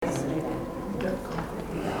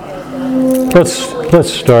Let's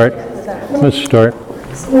start. Let's start.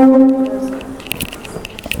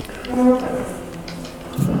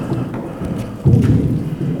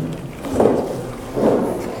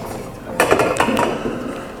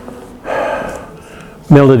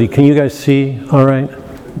 Melody, can you guys see all right?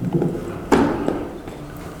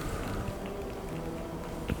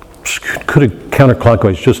 Could have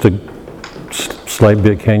counterclockwise, just a slight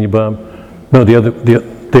bit, can you, Bob? No,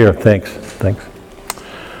 there, thanks.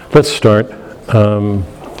 Let's start.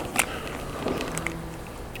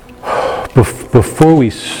 Before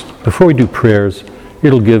we do prayers,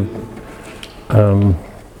 it'll give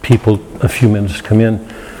people a few minutes to come in.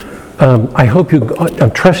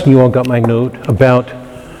 I'm trusting you all got my note about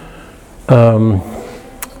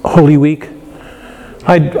Holy Week.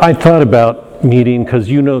 I thought about meeting, because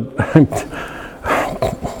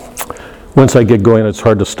once I get going, it's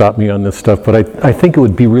hard to stop me on this stuff, but I think it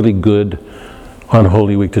would be really good on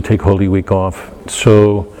Holy Week to take Holy Week off.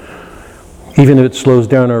 So even if it slows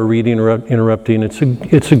down our reading or interrupting, it's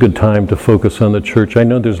a good time to focus on the church. I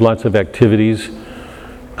know there's lots of activities,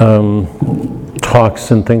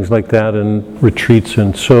 talks and things like that, and retreats,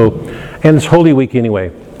 and it's Holy Week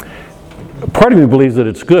anyway. Part of me believes that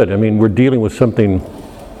it's good. I mean, we're dealing with something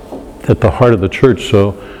at the heart of the church,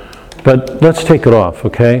 but let's take it off,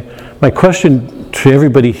 okay? My question to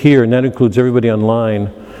everybody here, and that includes everybody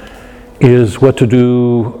online, is what to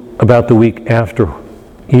do about the week after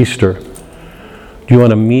Easter. Do you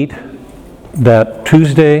want to meet that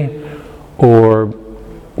Tuesday or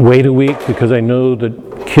wait a week? Because I know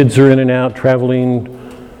that kids are in and out, traveling,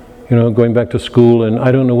 going back to school, and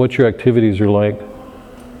I don't know what your activities are like.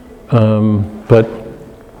 But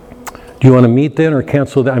do you want to meet then or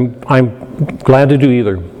cancel that? I'm glad to do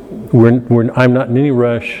either. I'm not in any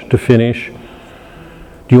rush to finish.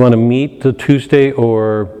 Do you want to meet the Tuesday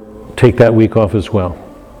or take that week off as well?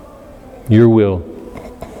 Your will.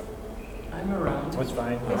 I'm around. That's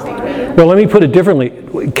fine. Well, let me put it differently.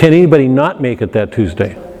 Can anybody not make it that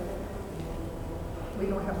Tuesday? We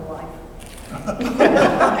don't have a life.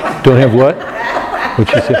 Don't have what? What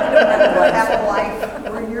you said? We don't have a life.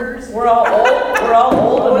 We're yours. We're all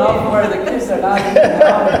old enough where the kids are not even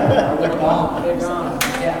out. They're gone.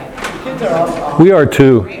 Yeah. The kids are all gone. We are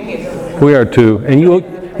too.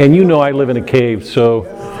 And you know I live in a cave, so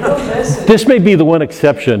this may be the one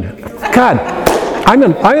exception. God, I'm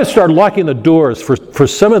gonna start locking the doors for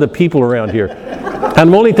some of the people around here.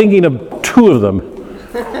 I'm only thinking of two of them.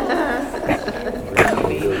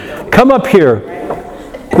 Come up here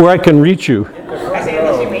where I can reach you.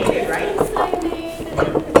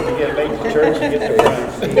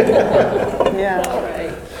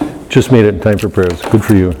 Just made it in time for prayers. Good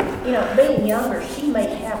for you. Being younger, she may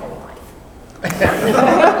have a life.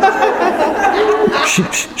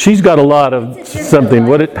 She's got a lot of something.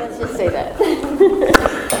 Let's just say that.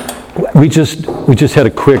 We just had a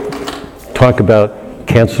quick talk about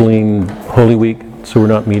canceling Holy Week, so we're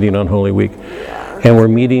not meeting on Holy Week, and we're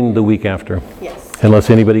meeting the week after. Yes. Unless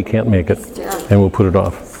anybody can't make it, and we'll put it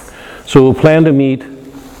off. So we'll plan to meet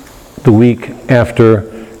the week after,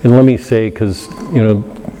 and let me say, because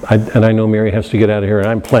I know Mary has to get out of here, and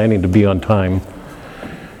I'm planning to be on time.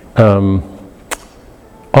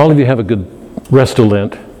 All of you have a good rest of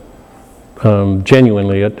Lent.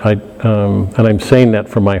 Genuinely, and I'm saying that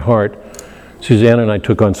from my heart. Suzanne and I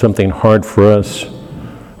took on something hard for us.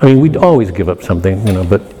 I mean, we'd always give up something,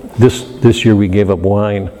 but this year we gave up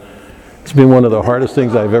wine. It's been one of the hardest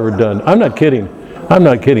things I've ever done. I'm not kidding.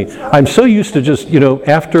 I'm so used to just,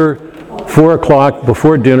 after 4 o'clock,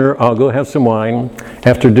 before dinner, I'll go have some wine.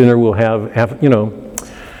 After dinner, we'll have,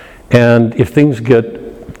 and if things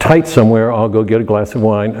get tight somewhere, I'll go get a glass of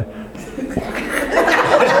wine.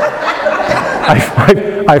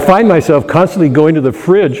 I find myself constantly going to the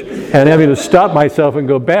fridge and having to stop myself and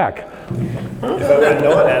go back. If I would have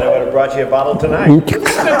known that, I would have brought you a bottle tonight.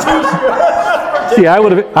 See, I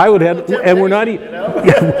would have, and we're not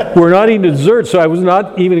eating dessert, so I was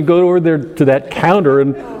not even going to go over there to that counter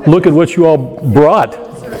and look at what you all brought.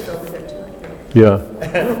 Yeah.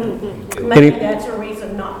 Maybe that's a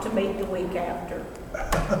reason not to meet the week after.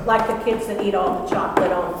 Like the kids that eat all the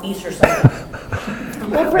chocolate on Easter Sunday.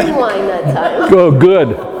 We'll bring wine that time. Oh,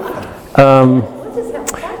 good. We'll just have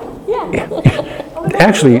fun. Yeah.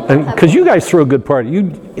 Actually, because you guys throw a good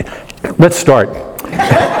party. Let's start.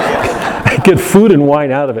 Get food and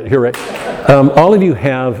wine out of it. Here, right? All of you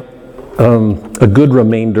have a good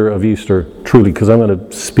remainder of Easter, truly, because I'm going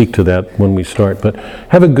to speak to that when we start. But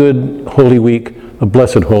have a good Holy Week, a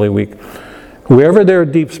blessed Holy Week. Wherever there are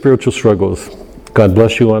deep spiritual struggles, God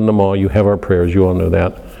bless you on them all. You have our prayers. You all know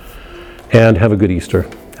that. And have a good Easter.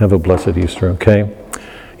 Have a blessed Easter, okay?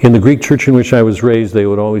 In the Greek church in which I was raised, they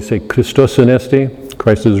would always say, Christos anesti,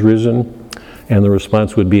 Christ is risen. And the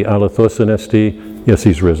response would be, alathos anesti, yes,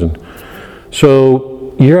 he's risen.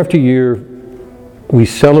 So year after year, we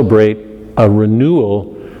celebrate a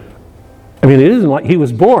renewal. I mean, it isn't like he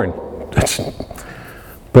was born.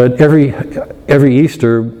 But every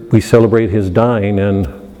Easter, we celebrate his dying and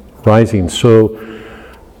rising. So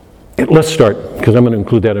let's start, because I'm going to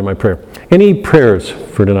include that in my prayer. Any prayers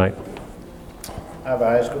for tonight? I have a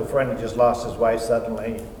high school friend who just lost his wife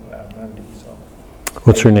suddenly Monday, so.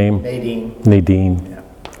 What's her name? Nadine. Nadine. Yeah.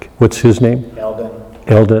 What's his name? Eldon.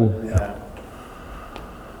 Eldon. Yeah.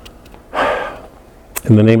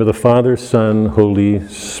 In the name of the Father, Son, Holy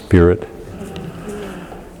Spirit.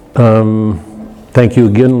 Thank you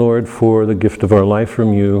again, Lord, for the gift of our life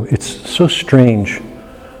from you. It's so strange.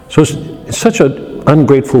 So it's such an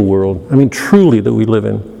ungrateful world. I mean, truly, that we live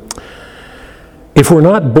in. If we're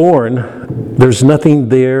not born, there's nothing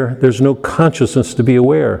there. There's no consciousness to be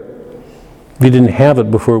aware. We didn't have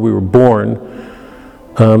it before we were born.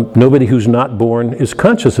 Nobody who's not born is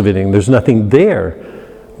conscious of anything. There's nothing there.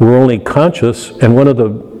 We're only conscious, and one of the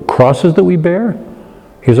crosses that we bear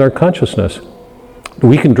is our consciousness.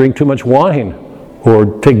 We can drink too much wine,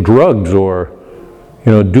 or take drugs, or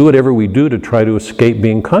do whatever we do to try to escape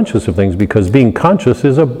being conscious of things, because being conscious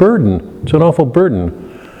is a burden. It's an awful burden.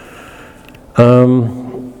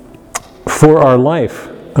 For our life,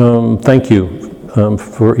 thank you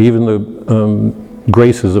for even the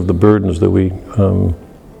graces of the burdens that we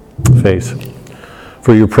face,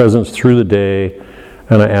 for your presence through the day,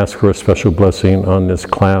 and I ask for a special blessing on this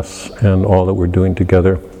class and all that we're doing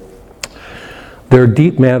together. There are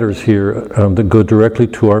deep matters here that go directly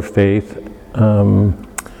to our faith,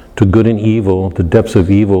 to good and evil. The depths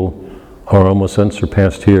of evil are almost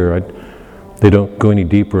unsurpassed here. They don't go any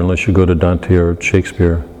deeper unless you go to Dante or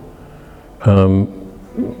Shakespeare.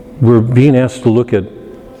 We're being asked to look at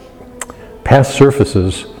past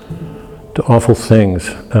surfaces to awful things.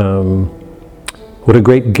 What a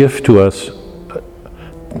great gift to us.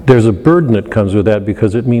 There's a burden that comes with that,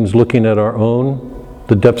 because it means looking at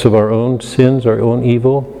the depths of our own sins, our own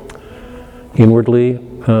evil, inwardly.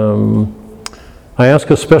 I ask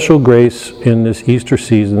a special grace in this Easter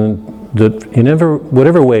season that in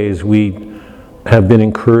whatever ways we have been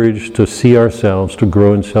encouraged to see ourselves, to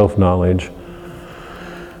grow in self-knowledge,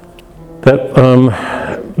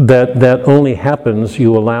 that only happens,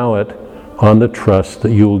 you allow it on the trust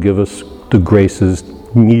that you will give us the graces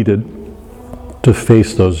needed to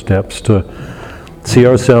face those depths, to see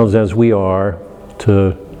ourselves as we are,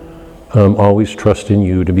 to always trust in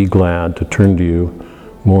you, to be glad, to turn to you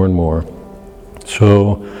more and more.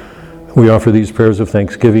 So we offer these prayers of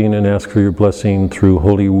thanksgiving and ask for your blessing through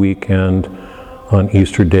Holy Week and on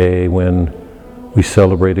Easter Day, when we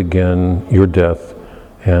celebrate again your death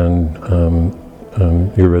and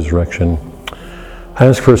your resurrection. I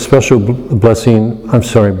ask for a special blessing. I'm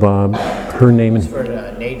sorry, Bob. Her name is For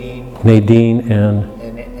Nadine. Nadine and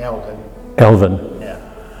Eldon. Elvin. Yeah.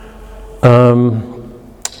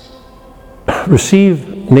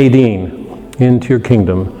 Receive Nadine into your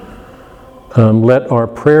kingdom. Let our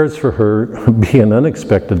prayers for her be an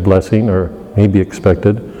unexpected blessing, or maybe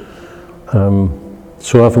expected.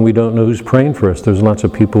 So often we don't know who's praying for us. There's lots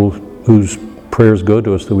of people whose prayers go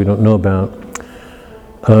to us that we don't know about.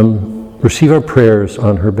 Receive our prayers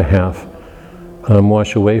on her behalf.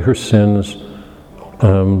 Wash away her sins.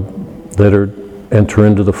 Let her enter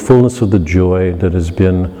into the fullness of the joy that has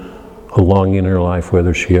been a longing in her life,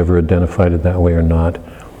 whether she ever identified it that way or not.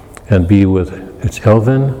 And be with, it's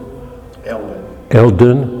Elvin?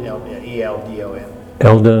 Eldon. E-L-D-O-N.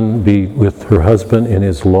 Eldon, be with her husband in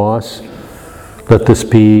his loss. Let this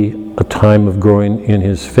be a time of growing in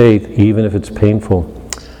his faith, even if it's painful.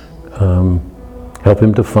 Help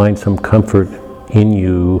him to find some comfort in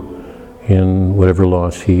you, in whatever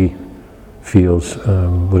loss he feels,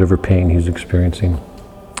 whatever pain he's experiencing.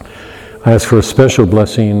 I ask for a special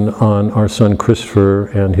blessing on our son Christopher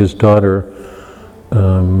and his daughter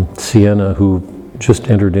Sienna, who just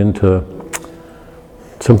entered into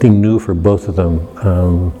something new for both of them.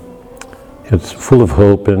 It's full of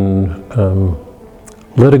hope, and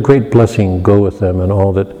let a great blessing go with them and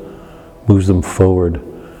all that moves them forward.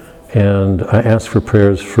 And I ask for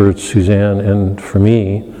prayers for Suzanne and for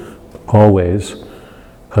me, always.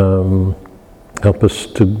 Help us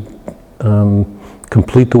to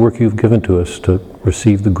complete the work you've given to us, to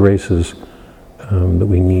receive the graces that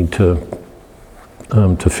we need to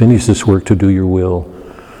finish this work, to do your will.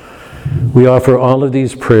 We offer all of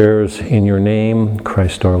these prayers in your name,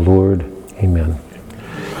 Christ our Lord. Amen.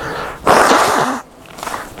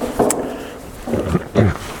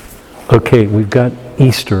 Okay, we've got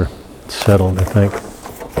Easter settled, I think.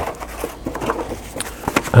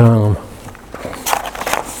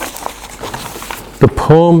 The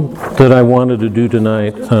poem that I wanted to do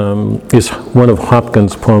tonight is one of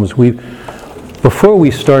Hopkins' poems. Before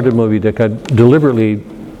we started Moby Dick, I deliberately,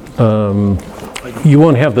 you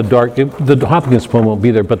won't have the Hopkins poem won't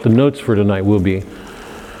be there, but the notes for tonight will be.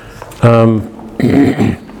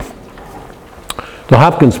 The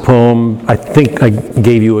Hopkins poem, I think I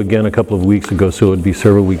gave you again a couple of weeks ago, so it would be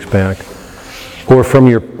several weeks back. Or from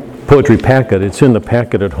your poetry packet. It's in the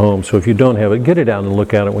packet at home, so if you don't have it, get it out and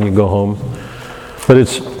look at it when you go home. But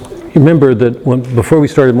remember that before we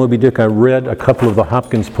started Moby Dick, I read a couple of the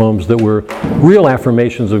Hopkins poems that were real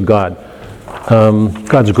affirmations of God.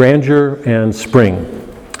 God's grandeur and spring.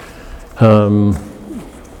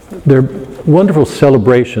 They're wonderful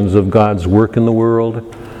celebrations of God's work in the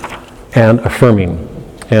world and affirming.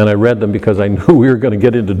 And I read them because I knew we were going to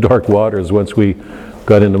get into dark waters once we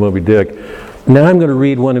got into Moby Dick. Now I'm going to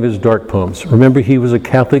read one of his dark poems. Remember, he was a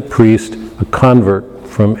Catholic priest, a convert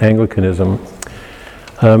from Anglicanism.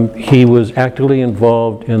 He was actively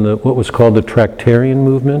involved in what was called the Tractarian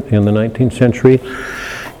movement in the 19th century.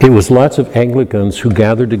 It was lots of Anglicans who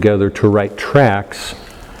gathered together to write tracts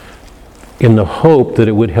in the hope that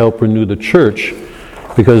it would help renew the church,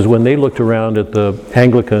 because when they looked around at the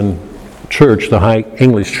Anglican church, the High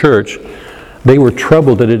English church, they were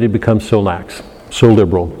troubled that it had become so lax, so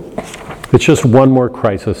liberal. It's just one more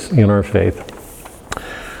crisis in our faith.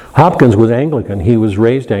 Hopkins was Anglican. He was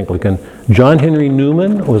raised Anglican. John Henry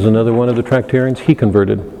Newman was another one of the Tractarians. He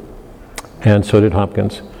converted, and so did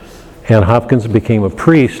Hopkins. And Hopkins became a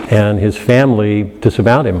priest, and his family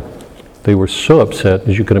disavowed him. They were so upset,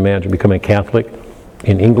 as you can imagine, becoming a Catholic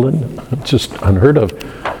in England. Just unheard of.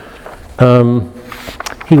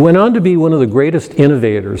 He went on to be one of the greatest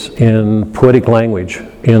innovators in poetic language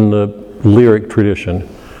in the lyric tradition.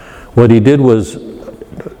 What he did was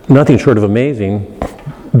nothing short of amazing.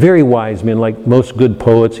 Very wise man, like most good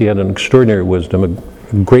poets, he had an extraordinary wisdom, a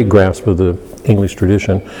great grasp of the English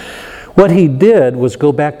tradition. What he did was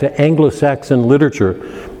go back to Anglo-Saxon literature.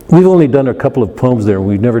 We've only done a couple of poems there.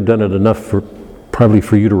 We've never done it enough probably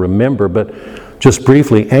for you to remember, but just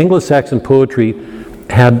briefly, Anglo-Saxon poetry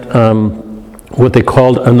had what they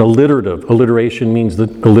called an alliterative. Alliteration means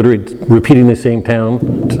repeating the same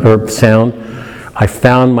sound. I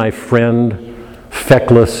found my friend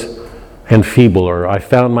feckless and feeble, or I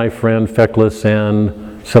found my friend feckless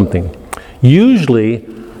and something. Usually,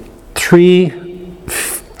 three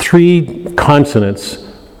consonants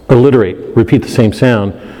repeat the same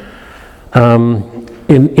sound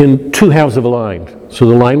in two halves of a line. So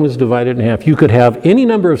the line was divided in half. You could have any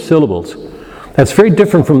number of syllables. That's very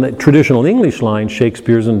different from the traditional English line,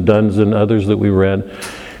 Shakespeare's and Donne's and others that we read,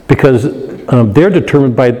 because they're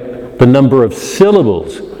determined by the number of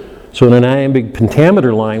syllables. So in an iambic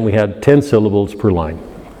pentameter line, we had 10 syllables per line.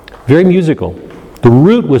 Very musical. The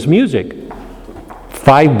root was music.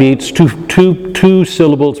 5 beats, two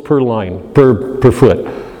syllables per line, per foot.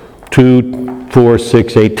 2, 4,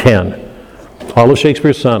 6, 8, 10. All of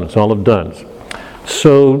Shakespeare's sonnets, all of Donne's.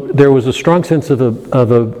 So there was a strong sense of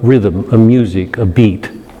a rhythm, a music, a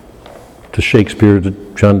beat to Shakespeare, to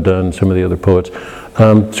John Donne, some of the other poets.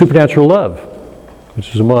 Supernatural love,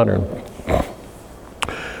 which is a modern.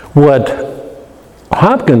 What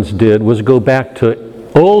Hopkins did was go back to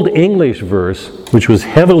Old English verse, which was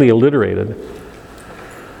heavily alliterated,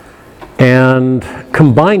 and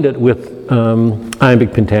combined it with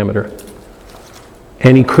iambic pentameter.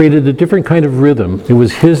 And he created a different kind of rhythm. It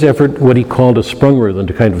was his effort, what he called a sprung rhythm,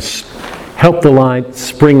 to kind of help the line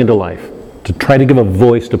spring into life, to try to give a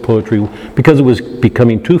voice to poetry, because it was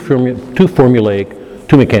becoming too formulaic,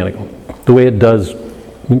 too mechanical, the way it does,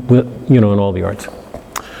 in all the arts.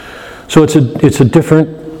 So it's a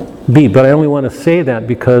different beat, but I only want to say that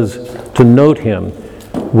because to note him,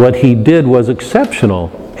 what he did was exceptional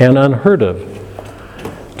and unheard of.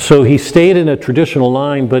 So he stayed in a traditional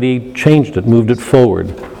line, but he changed it, moved it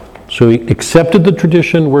forward. So he accepted the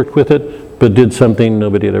tradition, worked with it, but did something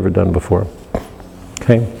nobody had ever done before.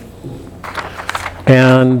 Okay?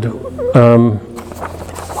 And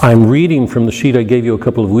I'm reading from the sheet I gave you a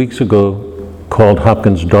couple of weeks ago called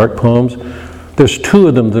Hopkins' Dark Poems. There's 2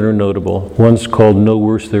 of them that are notable. One's called No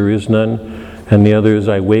Worse There Is None, and the other is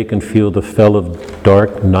I Wake and Feel the Fell of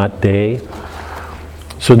Dark, Not Day.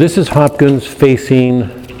 So this is Hopkins facing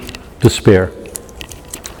despair.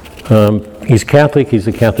 He's Catholic, he's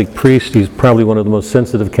a Catholic priest, he's probably one of the most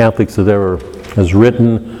sensitive Catholics that ever has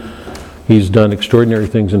written. He's done extraordinary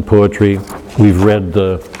things in poetry. We've read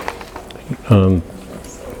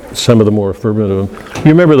some of the more affirmative.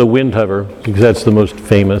 You remember The Wind Hover, because that's the most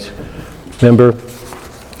famous. Remember,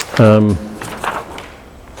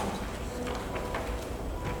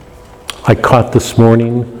 I caught this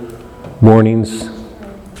morning's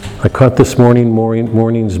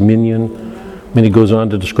minion. Then he goes on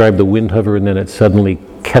to describe the wind hover, and then it suddenly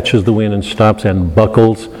catches the wind and stops and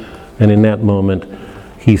buckles. And in that moment,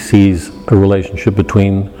 he sees a relationship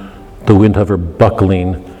between the wind hover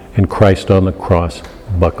buckling and Christ on the cross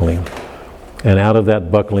buckling. And out of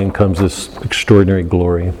that buckling comes this extraordinary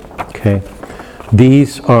glory. Okay?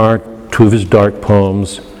 These are two of his dark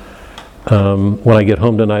poems. When I get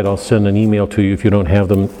home tonight, I'll send an email to you if you don't have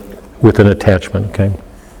them with an attachment, okay?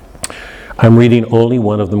 I'm reading only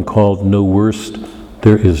one of them called No Worst,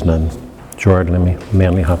 There Is None. Gerard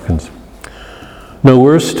Manley Hopkins. No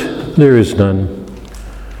worst, there is none.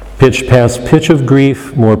 Pitch past pitch of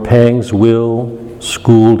grief, more pangs will,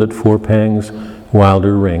 schooled at 4 pangs,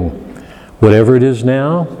 wilder ring. Whatever it is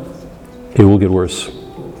now, it will get worse.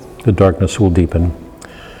 The darkness will deepen.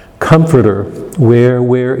 Comforter,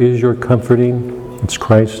 where is your comforting? It's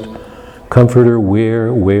Christ. Comforter,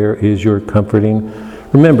 where is your comforting?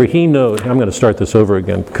 Remember, he knows, I'm going to start this over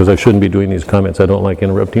again because I shouldn't be doing these comments. I don't like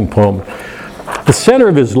interrupting poem. The center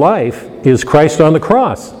of his life is Christ on the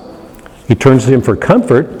cross. He turns to him for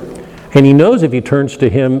comfort, and he knows if he turns to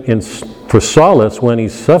him for solace when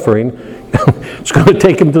he's suffering, it's going to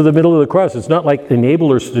take him to the middle of the cross. It's not like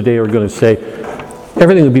enablers today are going to say,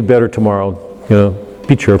 everything will be better tomorrow,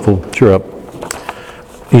 be cheerful, cheer up.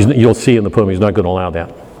 You'll see in the poem, he's not going to allow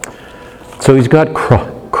that. So he's got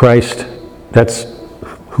Christ, that's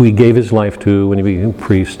who he gave his life to when he became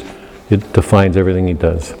priest. It defines everything he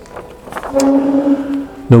does.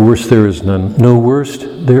 No worst there is none. No worst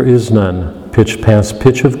there is none. Pitch past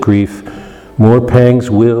pitch of grief, more pangs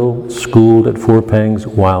will, schooled at 4 pangs,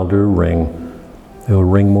 wilder ring. It will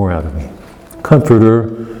wring more out of me. Comforter,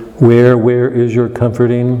 where is your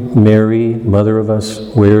comforting? Mary, mother of us,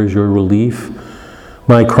 where is your relief?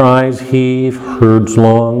 My cries heave, herds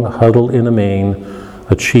long, huddle in amain,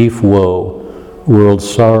 a chief woe, world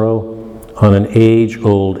sorrow, on an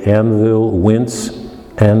age-old anvil, wince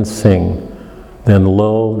and sing, then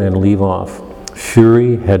lull, then leave off.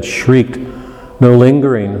 Fury had shrieked, no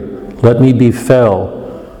lingering, let me be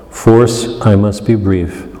fell, force I must be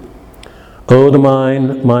brief. Oh, the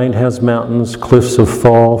mind has mountains, cliffs of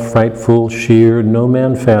fall, frightful, sheer, no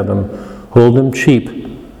man fathom, hold them cheap,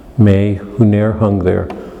 may, who ne'er hung there.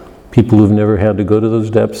 People who've never had to go to those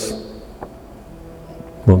depths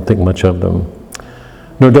won't think much of them.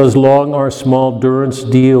 Nor does long our small durance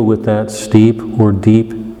deal with that steep or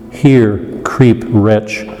deep. Here, creep,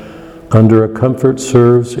 wretch, under a comfort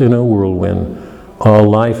serves in a whirlwind. All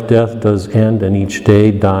life death does end, and each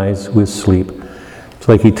day dies with sleep. It's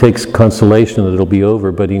like he takes consolation that it'll be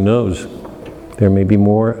over, but he knows there may be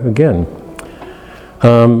more again.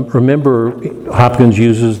 Remember, Hopkins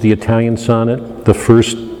uses the Italian sonnet, the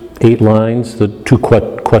first 8 lines, the 2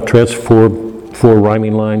 quatrains, 4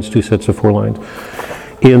 rhyming lines, 2 sets of 4 lines.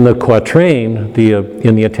 In the quatrain,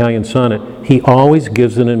 in the Italian sonnet, he always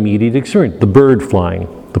gives an immediate experience. The bird flying,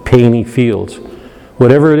 the pain he feels,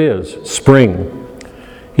 whatever it is, spring.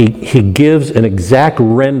 He gives an exact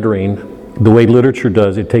rendering the way literature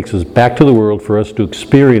does. It takes us back to the world for us to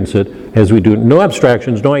experience it as we do. No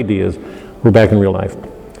abstractions, no ideas. We're back in real life.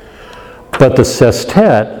 But the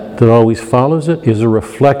sestet that always follows it is a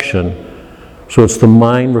reflection. So it's the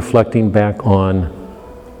mind reflecting back on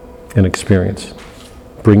an experience,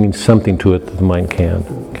 bringing something to it that the mind can.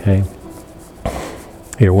 Okay?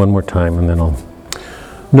 Here, one more time, and then I'll.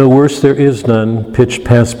 No worse there is none, pitch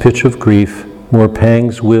past pitch of grief, more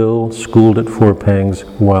pangs will, schooled at 4 pangs,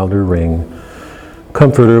 wilder ring.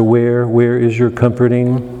 Comforter, where is your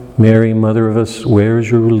comforting? Mary, mother of us, where is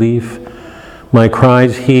your relief? My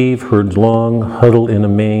cries heave, herds long, huddle in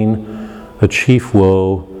amain, a chief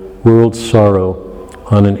woe, world sorrow,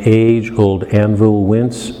 on an age-old anvil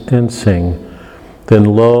wince and sing, then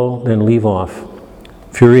lull, then leave off.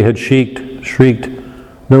 Fury had shrieked,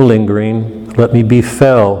 no lingering, let me be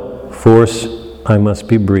fell, force, I must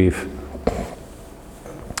be brief.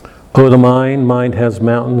 Oh, the mind has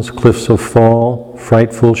mountains, cliffs of fall,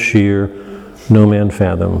 frightful, sheer, no man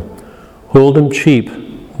fathom. Hold them cheap,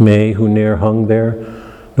 may, who ne'er hung there,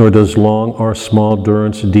 nor does long our small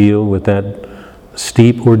durance deal with that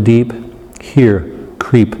steep or deep. Here,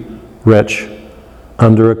 creep, wretch,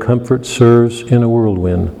 under a comfort serves in a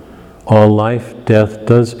whirlwind. All life, death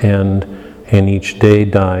does end, and each day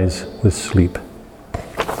dies with sleep.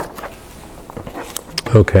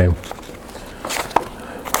 Okay.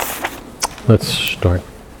 Let's start.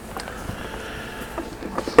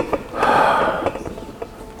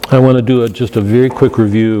 I want to do just a very quick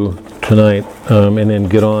review tonight and then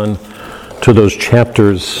get on to those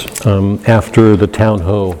chapters after the town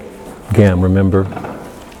ho gam, remember?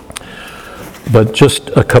 But just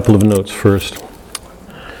a couple of notes first.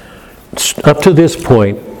 Up to this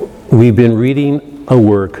point, we've been reading a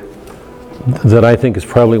work that I think is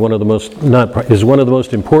probably one of the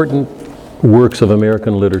most important works of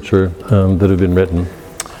American literature that have been written.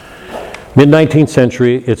 Mid-19th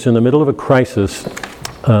century, it's in the middle of a crisis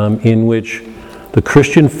in which the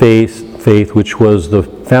Christian faith, which was the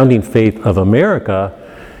founding faith of America,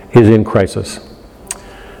 is in crisis.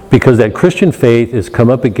 Because that Christian faith has come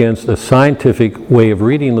up against a scientific way of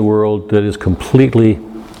reading the world that is completely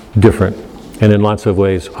different, and in lots of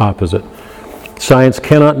ways opposite. Science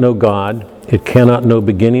cannot know God. It cannot know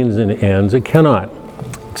beginnings and ends. It cannot.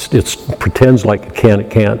 It pretends like it can,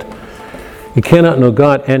 it can't. It cannot know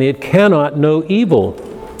God, and it cannot know evil.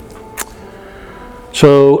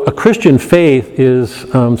 So a Christian faith is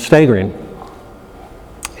staggering.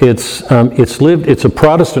 It's a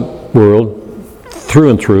Protestant world through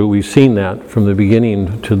and through. We've seen that from the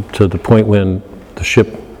beginning to the point when the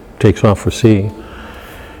ship takes off for sea.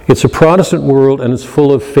 It's a Protestant world, and it's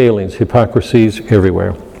full of failings, hypocrisies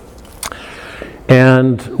everywhere.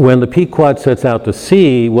 And when the Pequot sets out to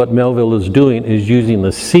sea, what Melville is doing is using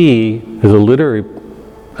the sea as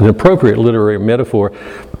an appropriate literary metaphor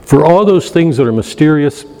for all those things that are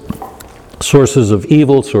mysterious, sources of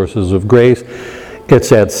evil, sources of grace.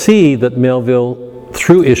 It's at sea that Melville,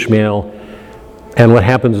 through Ishmael, and what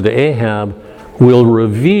happens to Ahab, will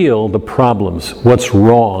reveal the problems, what's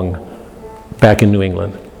wrong back in New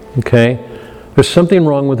England. Okay? There's something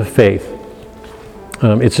wrong with the faith.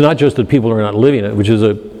 It's not just that people are not living it, which is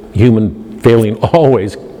a human failing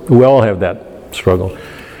always. We all have that struggle.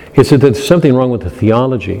 It's that there's something wrong with the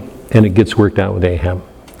theology, and it gets worked out with Ahab.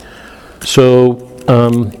 So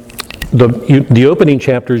the opening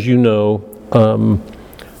chapters,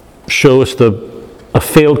 show us a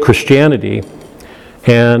failed Christianity,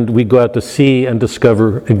 and we go out to sea and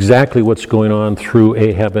discover exactly what's going on through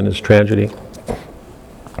Ahab and his tragedy.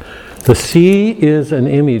 The sea is an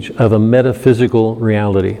image of a metaphysical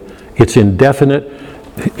reality. It's indefinite.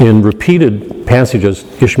 In repeated passages,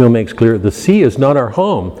 Ishmael makes clear the sea is not our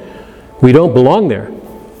home. We don't belong there.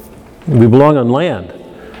 We belong on land.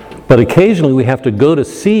 But occasionally we have to go to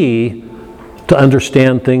sea to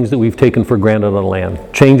understand things that we've taken for granted on land.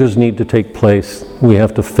 Changes need to take place. We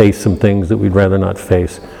have to face some things that we'd rather not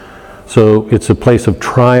face. So it's a place of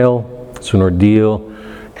trial, it's an ordeal,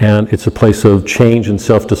 and it's a place of change and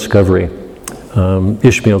self-discovery.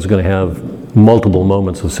 Ishmael's going to have multiple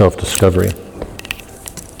moments of self-discovery.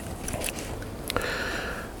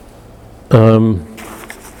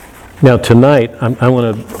 Now tonight, I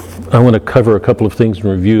want to cover a couple of things in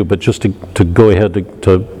review, but just to go ahead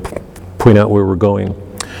to point out where we're going.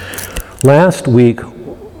 Last week,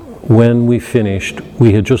 when we finished,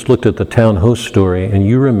 we had just looked at the town host story, and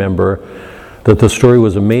you remember that the story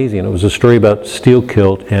was amazing. It was a story about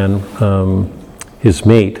Steelkilt and his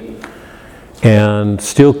mate. And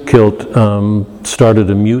Steelkilt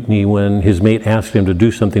started a mutiny when his mate asked him to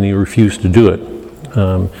do something. He refused to do it.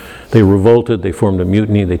 They revolted, they formed a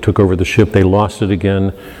mutiny, they took over the ship, they lost it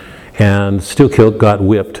again, and Steelkilt got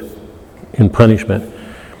whipped in punishment.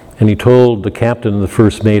 And he told the captain and the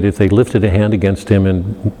first mate if they lifted a hand against him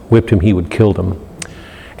and whipped him, he would kill them.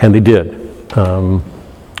 And they did.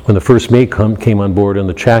 When the first mate came on board and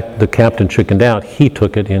the captain chickened out, he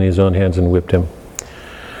took it in his own hands and whipped him.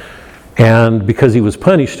 And because he was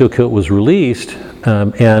punished, Steelkilt was released,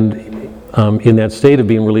 and in that state of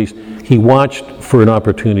being released, he watched for an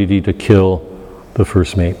opportunity to kill the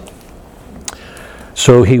first mate.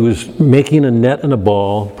 So he was making a net and a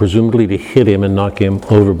ball, presumably to hit him and knock him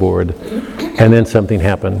overboard, and then something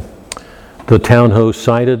happened. The town host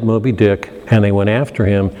sighted Moby Dick, and they went after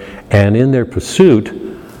him, and in their pursuit,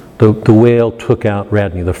 the whale took out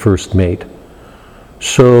Radney, the first mate.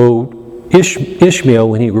 So Ishmael,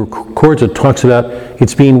 when he records it, talks about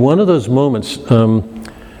it's being one of those moments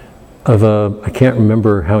I can't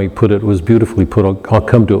remember how he put it. It was beautifully put. I'll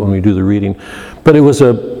come to it when we do the reading. But it was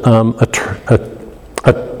a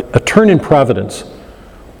turn in providence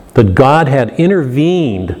that God had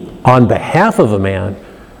intervened on behalf of a man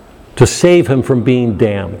to save him from being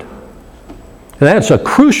damned. And that's a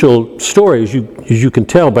crucial story, as you can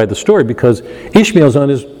tell by the story, because Ishmael's on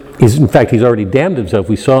in fact, he's already damned himself.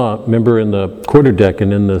 We saw, remember, in the quarterdeck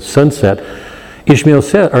and in the sunset,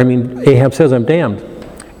 Ahab says, I'm damned.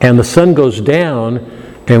 And the sun goes down,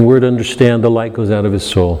 and we're to understand the light goes out of his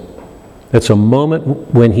soul. That's a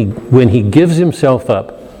moment when he gives himself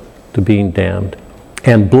up to being damned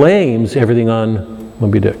and blames everything on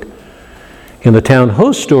Moby Dick. In the town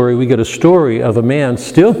host story, we get a story of a man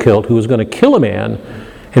still killed who was going to kill a man,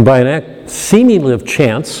 and by an act seemingly of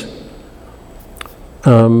chance,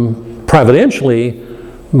 providentially,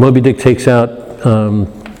 Moby Dick takes out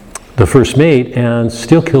the first mate, and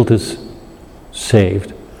still killed is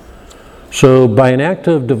saved. So by an act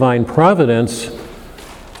of divine providence,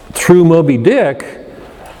 through Moby Dick,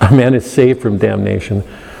 a man is saved from damnation.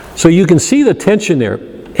 So you can see the tension there.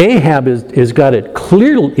 Ahab has got it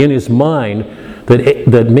clear in his mind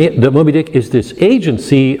that Moby Dick is this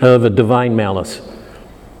agency of a divine malice.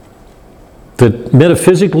 That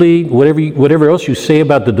metaphysically, whatever else you say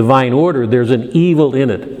about the divine order, there's an evil in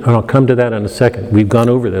it. And I'll come to that in a second. We've gone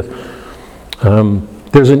over this.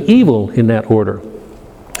 There's an evil in that order.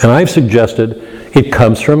 And I've suggested it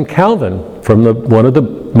comes from Calvin, from one of the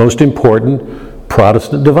most important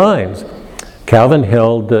Protestant divines. Calvin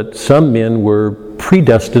held that some men were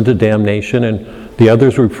predestined to damnation and the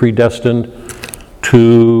others were predestined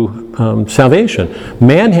to salvation.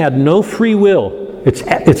 Man had no free will.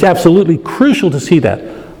 It's absolutely crucial to see that.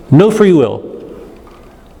 No free will.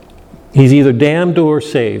 He's either damned or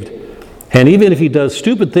saved. And even if he does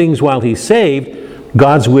stupid things while he's saved,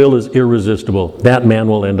 God's will is irresistible. That man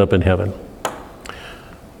will end up in heaven.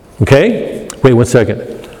 Okay? Wait 1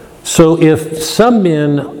 second. So if some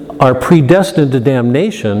men are predestined to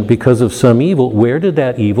damnation because of some evil, where did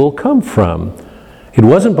that evil come from? It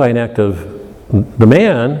wasn't by an act of the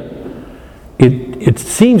man. It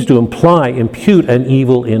seems to impute an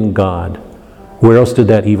evil in God. Where else did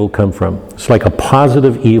that evil come from? It's like a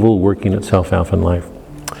positive evil working itself out in life.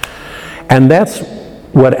 And that's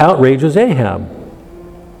what outrages Ahab.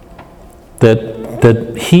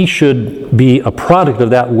 That he should be a product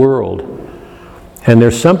of that world. And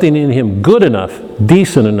there's something in him good enough,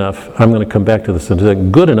 decent enough, I'm going to come back to this in a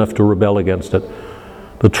second, good enough to rebel against it.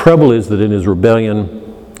 The trouble is that in his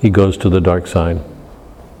rebellion, he goes to the dark side.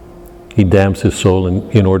 He damns his soul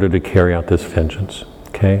in order to carry out this vengeance.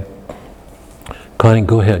 Okay? Connie,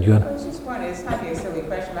 go ahead. You had... I was just wondering, it's not a silly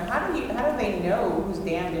question, but how do they know who's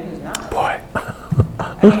damned and who's not? Boy.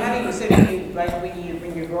 I mean, how do you say, like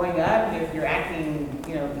when you're growing up, if you're acting,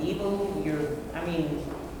 evil,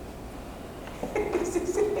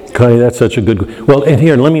 Connie, that's such a good... Well, and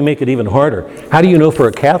here, let me make it even harder. How do you know for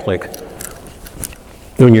a Catholic,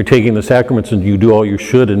 when you're taking the sacraments and you do all you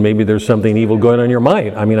should and maybe there's something evil going on in your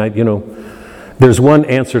mind? I mean, there's one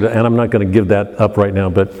answer to, and I'm not going to give that up right now,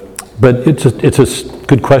 but it's a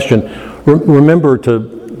good question. Remember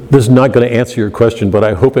this is not going to answer your question, but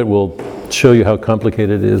I hope it will show you how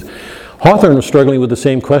complicated it is. Hawthorne was struggling with the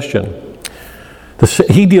same question.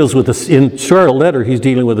 He deals with this, in Scarlet Letter, he's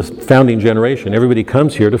dealing with the founding generation. Everybody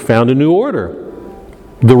comes here to found a new order.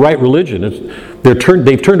 The right religion. They've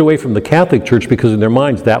turned away from the Catholic Church because in their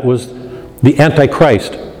minds that was the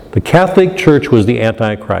Antichrist. The Catholic Church was the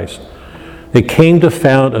Antichrist. They came to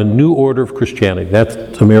found a new order of Christianity. That's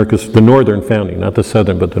the northern founding, not the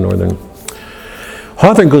southern, but the northern.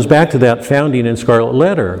 Hawthorne goes back to that founding in Scarlet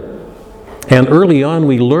Letter. And early on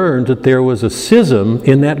we learned that there was a schism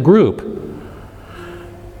in that group.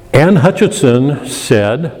 Anne Hutchinson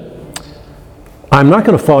said, I'm not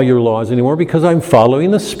going to follow your laws anymore because I'm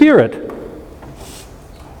following the Spirit.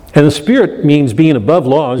 And the Spirit means being above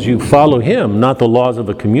laws. You follow Him, not the laws of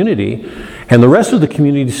a community. And the rest of the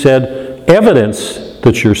community said, evidence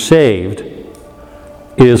that you're saved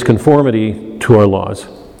is conformity to our laws.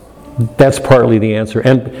 That's partly the answer.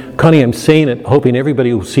 And Connie, I'm saying it, hoping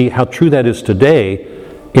everybody will see how true that is today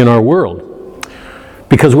in our world.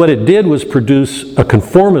 Because what it did was produce a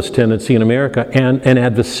conformist tendency in America and an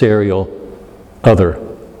adversarial other.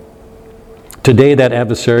 Today that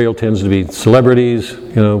adversarial tends to be celebrities,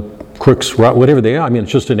 crooks, whatever they are. I mean,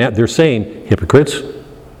 it's just they're saying hypocrites.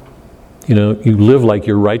 You live like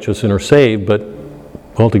you're righteous and are saved, but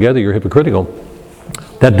altogether you're hypocritical.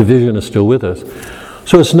 That division is still with us.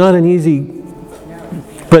 So it's not an easy,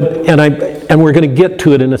 and we're going to get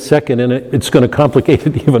to it in a second, and it's going to complicate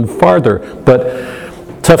it even farther. But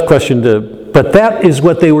tough question but that is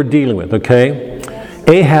what they were dealing with, okay?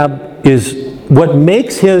 Ahab is, what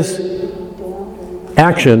makes his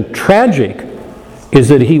action tragic is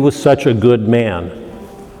that he was such a good man.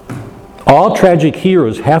 All tragic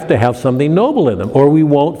heroes have to have something noble in them, or we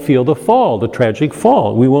won't feel the tragic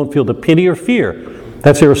fall. We won't feel the pity or fear.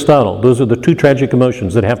 That's Aristotle. Those are the two tragic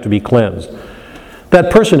emotions that have to be cleansed.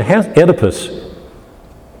 That person has Oedipus,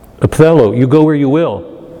 Othello, you go where you will.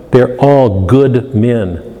 They're all good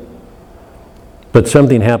men. But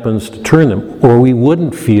something happens to turn them, or we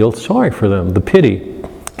wouldn't feel sorry for them, the pity.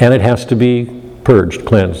 And it has to be purged,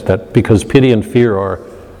 cleansed, because pity and fear are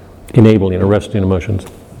enabling, arresting emotions.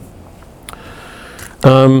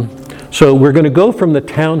 So we're going to go from the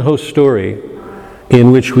town host story,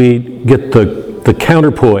 in which we get the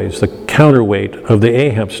counterpoise, the counterweight of the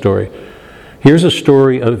Ahab story. Here's a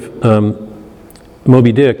story of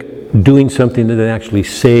Moby Dick doing something that actually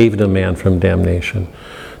saved a man from damnation.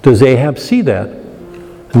 Does Ahab see that?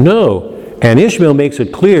 No. And Ishmael makes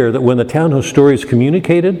it clear that when the town host story is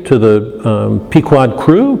communicated to the Pequod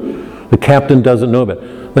crew, the captain doesn't know about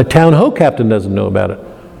it. The town ho captain doesn't know about it.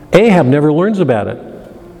 Ahab never learns about it.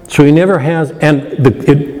 So he never has, and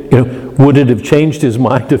would it have changed his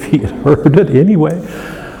mind if he had heard it anyway?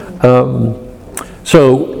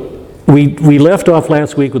 So we left off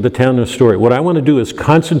last week with the town host story. What I want to do is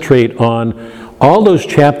concentrate on all those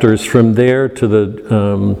chapters from there to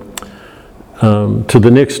the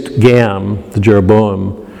next Gam, the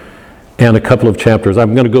Jeroboam, and a couple of chapters.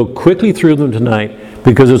 I'm going to go quickly through them tonight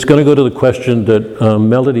because it's going to go to the question that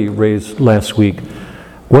Melody raised last week.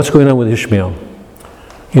 What's going on with Ishmael?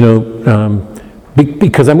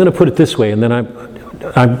 Because I'm going to put it this way, and then I'm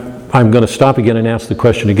going to stop again and ask the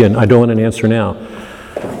question again. I don't want an answer now.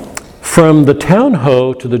 From the town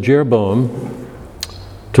ho to the Jeroboam,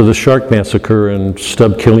 to the shark massacre and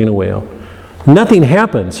Stubb killing a whale, nothing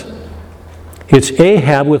happens. It's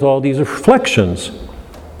Ahab with all these reflections.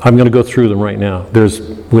 I'm going to go through them right now.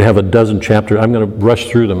 We have a dozen chapters. I'm going to rush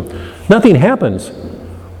through them. Nothing happens.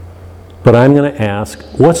 But I'm going to ask,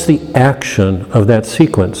 what's the action of that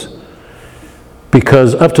sequence?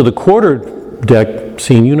 Because up to the quarter deck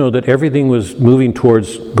scene, you know that everything was moving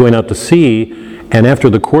towards going out to sea, and after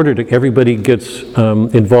the quarter deck, everybody gets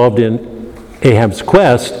involved in Ahab's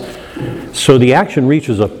quest. So the action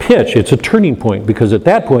reaches a pitch. It's a turning point, because at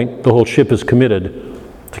that point, the whole ship is committed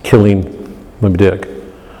to killing Moby Dick.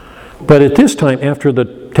 But at this time, after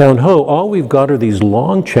the town ho, all we've got are these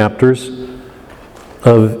long chapters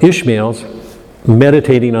of Ishmael's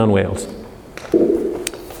meditating on whales.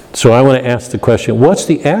 So I want to ask the question, what's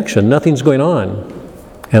the action? Nothing's going on.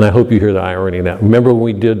 And I hope you hear the irony of that. Remember when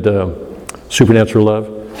we did Supernatural Love?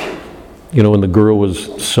 When the girl was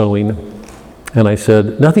sewing, and I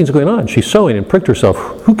said, nothing's going on. She's sewing and pricked herself.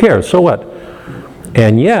 Who cares? So what?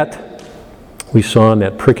 And yet, we saw in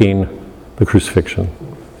that pricking the crucifixion.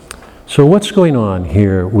 So what's going on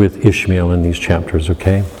here with Ishmael in these chapters,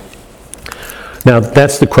 okay? Now,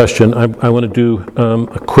 that's the question. I want to do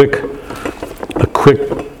a quick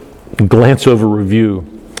glance over review.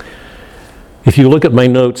 If you look at my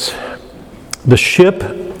notes, the ship,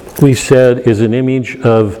 we said, is an image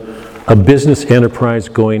of a business enterprise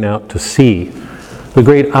going out to sea. The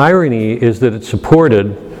great irony is that it's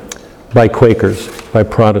supported by Quakers, by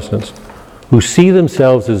Protestants, who see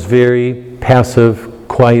themselves as very passive,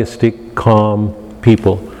 quiestic, calm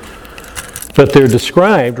people. But they're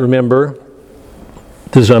described, remember,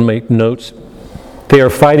 this is on my notes, they are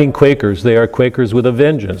fighting Quakers. They are Quakers with a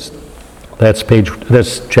vengeance. That's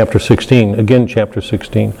chapter 16. Again, chapter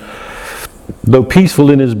 16. Though peaceful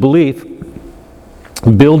in his belief,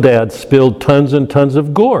 Bildad spilled tons and tons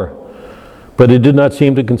of gore, but it did not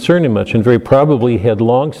seem to concern him much, and very probably had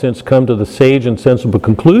long since come to the sage and sensible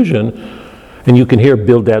conclusion, and you can hear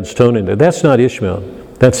Bildad's tone in there. That's not Ishmael.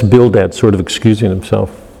 That's Bildad sort of excusing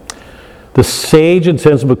himself. The sage and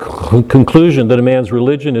sensible conclusion that a man's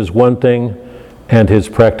religion is one thing and his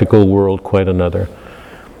practical world quite another.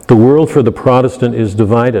 The world for the Protestant is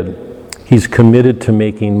divided. He's committed to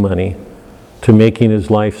making money, to making his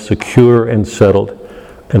life secure and settled.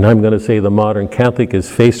 And I'm going to say the modern Catholic is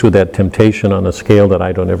faced with that temptation on a scale that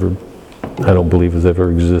I don't believe has ever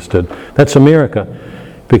existed. That's America,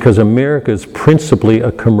 because America is principally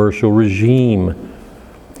a commercial regime.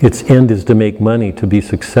 Its end is to make money, to be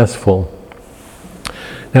successful.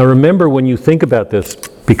 Now remember, when you think about this,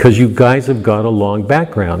 because you guys have got a long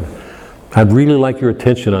background, I'd really like your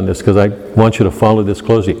attention on this, because I want you to follow this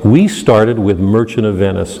closely. We started with Merchant of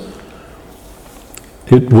Venice.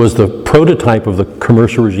 It was the prototype of the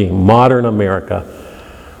commercial regime, modern America.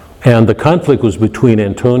 And the conflict was between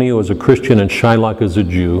Antonio as a Christian and Shylock as a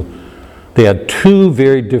Jew. They had two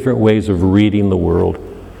very different ways of reading the world.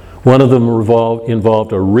 One of them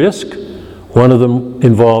involved a risk. One of them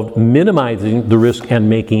involved minimizing the risk and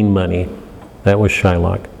making money. That was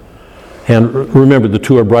Shylock. And remember, the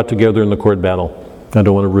two are brought together in the court battle. I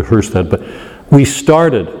don't want to rehearse that, but we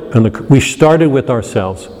started with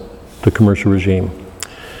ourselves, the commercial regime.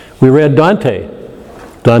 We read Dante.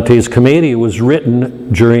 Dante's Commedia was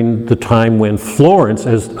written during the time when Florence,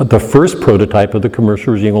 as the first prototype of the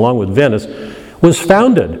commercial regime, along with Venice, was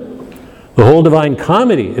founded. The whole Divine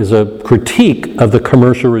Comedy is a critique of the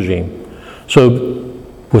commercial regime. So,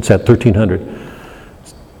 what's that, 1300?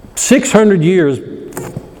 600 years,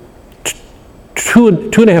 two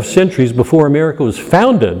and a half centuries before America was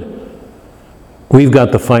founded, we've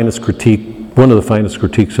got the finest critique, one of the finest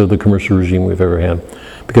critiques of the commercial regime we've ever had.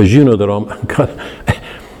 Because you know that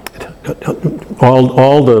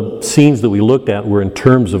all the scenes that we looked at were in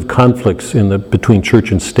terms of conflicts between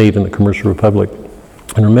church and state in the commercial republic.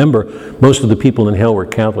 And remember, most of the people in hell were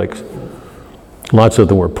Catholics. Lots of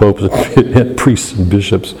them were popes and priests and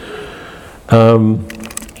bishops. But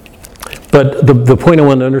the point I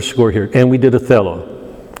want to underscore here, and we did Othello,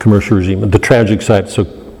 commercial regime, the tragic side. So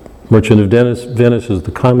Merchant of Venice is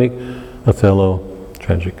the comic, Othello,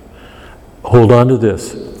 tragic. Hold on to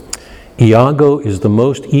this. Iago is the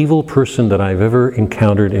most evil person that I've ever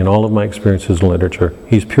encountered in all of my experiences in literature.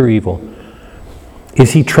 He's pure evil.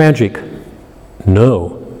 Is he tragic?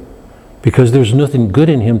 No. Because there's nothing good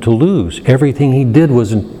in him to lose. Everything he did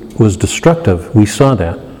was destructive. We saw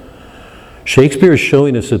that. Shakespeare is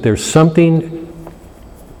showing us that there's something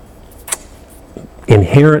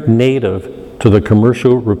inherent native to the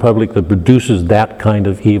commercial republic that produces that kind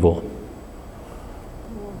of evil.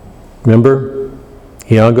 Remember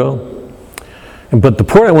Iago? But the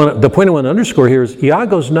point I want to underscore here is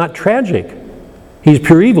Iago's not tragic. He's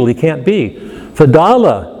pure evil. He can't be.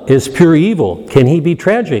 Fedallah is pure evil. Can he be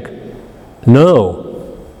tragic?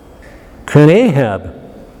 No. Can Ahab?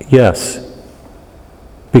 Yes.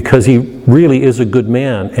 Because he really is a good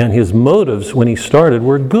man, and his motives when he started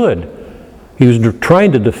were good. He was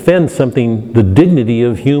trying to defend something, the dignity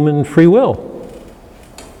of human free will.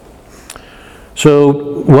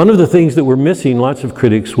 So one of the things that we're missing, lots of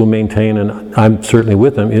critics will maintain, and I'm certainly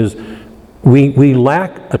with them, is we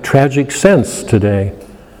lack a tragic sense today.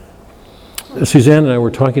 Suzanne and I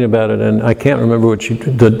were talking about it, and I can't remember what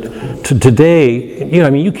today, you know, I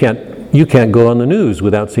mean, you can't go on the news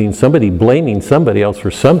without seeing somebody blaming somebody else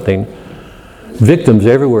for something. Victims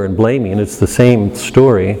everywhere and blaming, it's the same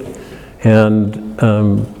story.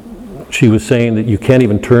 And she was saying that you can't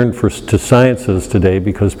even turn to sciences today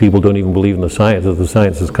because people don't even believe in the sciences. The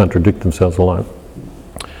sciences contradict themselves a lot.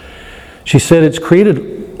 She said it's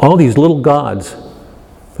created all these little gods,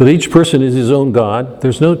 that each person is his own god.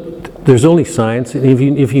 There's only science. And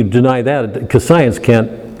if you deny that, because science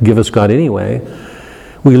can't give us God anyway,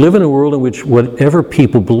 we live in a world in which whatever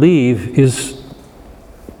people believe is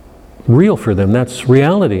real for them. That's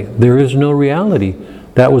reality. There is no reality.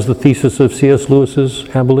 That was the thesis of C.S. Lewis's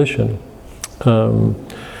Abolition.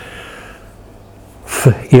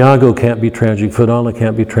 Iago can't be tragic. Fedallah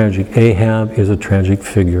can't be tragic. Ahab is a tragic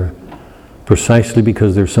figure, precisely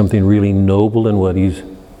because there's something really noble in what he's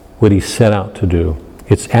set out to do.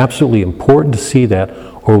 It's absolutely important to see that,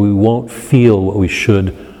 or we won't feel what we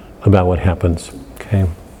should about what happens. Okay.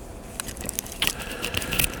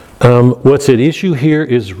 What's at issue here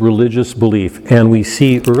is religious belief, and we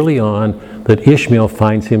see early on that Ishmael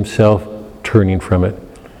finds himself turning from it.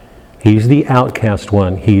 He's the outcast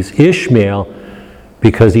one. He's Ishmael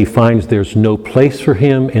because he finds there's no place for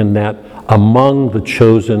him in that among the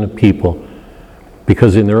chosen people.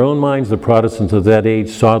 Because in their own minds, the Protestants of that age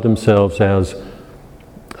saw themselves as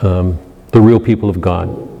the real people of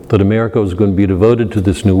God, that America was going to be devoted to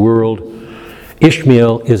this new world.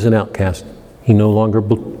 Ishmael is an outcast. He no longer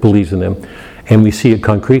believes in them. And we see it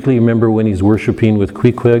concretely. Remember when he's worshiping with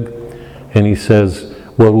Queequeg, and he says,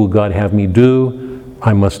 what will God have me do?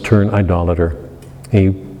 I must turn idolater. He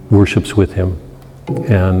worships with him.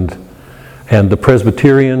 And the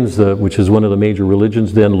Presbyterians, which is one of the major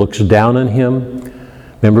religions then, looks down on him.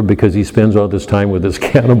 Remember, because he spends all this time with this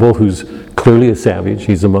cannibal who's clearly a savage.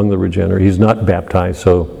 He's among the regenerate. He's not baptized,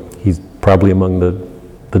 so he's probably among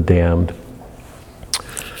the damned.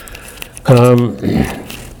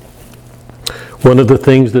 One of the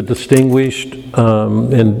things that distinguished,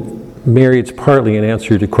 and Mary, it's partly an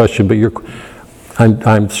answer to your question, but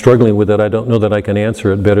I'm struggling with it. I don't know that I can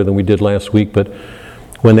answer it better than we did last week, but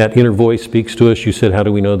when that inner voice speaks to us, you said, how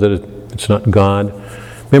do we know that it's not God?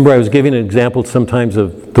 Remember, I was giving an example sometimes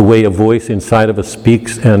of the way a voice inside of us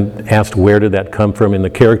speaks and asked where did that come from in the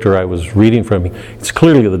character I was reading from. It's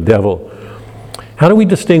clearly the devil. How do we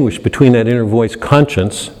distinguish between that inner voice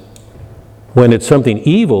conscience when it's something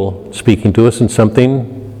evil speaking to us and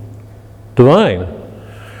something divine?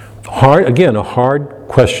 A hard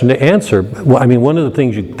question to answer. Well, I mean, one of the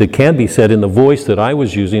things that can be said in the voice that I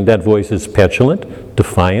was using, that voice is petulant,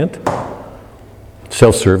 defiant,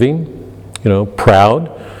 self-serving,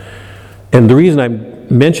 proud. And the reason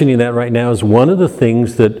I'm mentioning that right now is one of the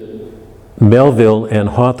things that Melville and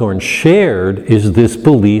Hawthorne shared is this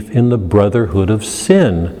belief in the brotherhood of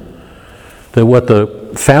sin. That what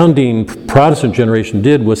the founding Protestant generation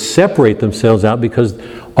did was separate themselves out because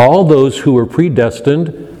all those who were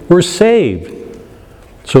predestined were saved.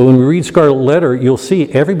 So when we read Scarlet Letter, you'll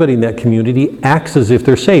see everybody in that community acts as if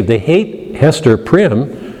they're saved. They hate Hester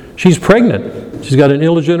Prynne. She's pregnant. She's got an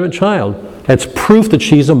illegitimate child. That's proof that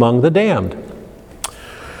she's among the damned.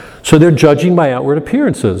 So they're judging by outward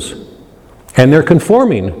appearances. And they're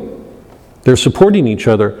conforming. They're supporting each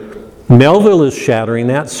other. Melville is shattering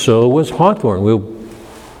that, so was Hawthorne. We'll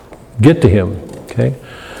get to him, okay?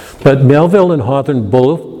 But Melville and Hawthorne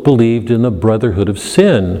both believed in the brotherhood of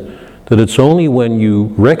sin, that it's only when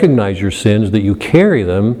you recognize your sins, that you carry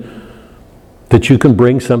them, that you can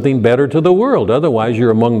bring something better to the world. Otherwise,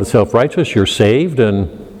 you're among the self-righteous, you're saved, and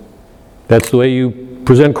that's the way you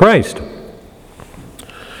present Christ.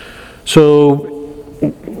 So,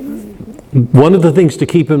 one of the things to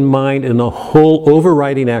keep in mind in the whole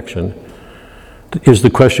overriding action is the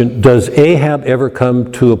question, does Ahab ever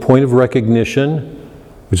come to a point of recognition,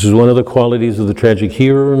 which is one of the qualities of the tragic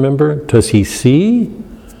hero, remember? Does he see,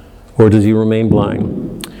 or does he remain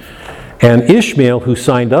blind? And Ishmael, who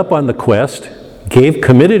signed up on the quest,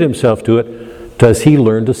 committed himself to it, does he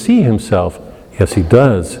learn to see himself? Yes, he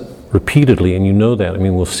does, repeatedly, and you know that. I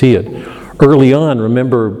mean, we'll see it. Early on,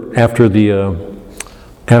 remember, after the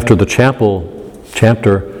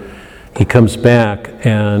chapter, he comes back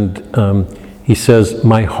and he says,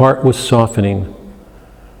 my heart was softening.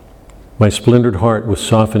 My splintered heart was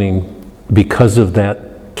softening because of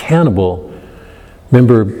that cannibal.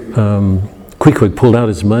 Remember, Queequeg pulled out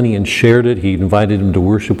his money and shared it. He invited him to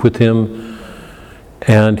worship with him.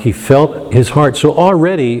 And he felt his heart. So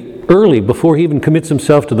already, early, before he even commits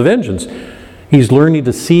himself to the vengeance, he's learning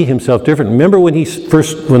to see himself different. Remember when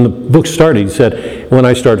when the book started, he said, when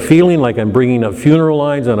I start feeling like I'm bringing up funeral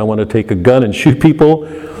lines and I want to take a gun and shoot people,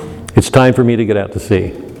 it's time for me to get out to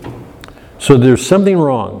sea. So there's something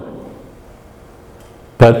wrong.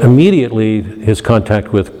 But immediately his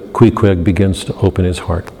contact with Queequeg begins to open his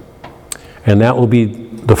heart. And that will be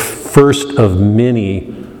the first of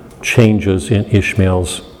many changes in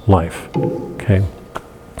Ishmael's life. Okay.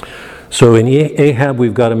 So in Ahab,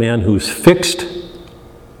 we've got a man who's fixed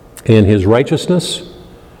in his righteousness,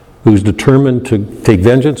 who's determined to take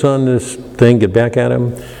vengeance on this thing, get back at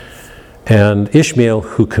him. And Ishmael,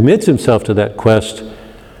 who commits himself to that quest,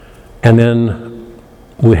 and then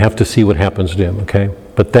we have to see what happens to him, okay?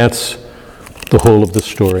 But that's the whole of the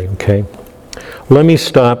story, okay? Let me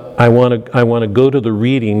stop. I want to go to the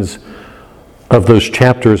readings of those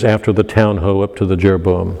chapters after the town hoe up to the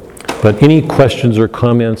Jeroboam. But any questions or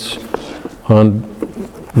comments on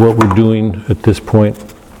what we're doing at this point?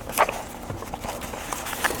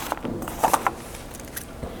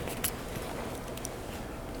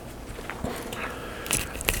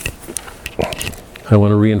 I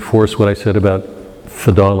want to reinforce what I said about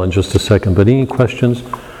Fadal in just a second, but any questions?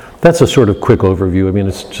 That's a sort of quick overview. I mean,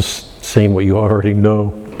 it's just saying what you already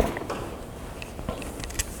know.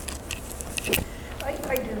 I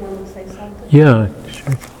do want to say something. Yeah,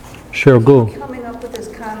 Cheryl, go. Coming up with this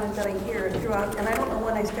comment that I hear throughout, and I don't know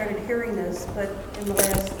when I started hearing this, but in the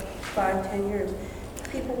last 5-10 years,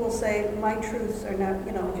 people will say, my truths are not,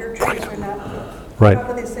 your truths are not. Right.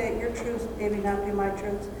 How do they say it? Your truths maybe not be my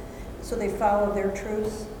truths. So they follow their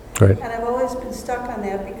truths. Right. And I've always been stuck on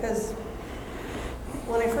that because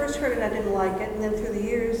when I first heard it, I didn't like it. And then through the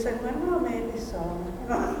years, I went, well, maybe so.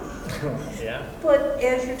 Yeah. But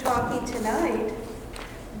as you're talking tonight,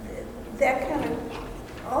 that kind of,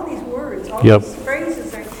 all these words, all Yep. these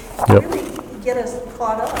phrases Yep. really get us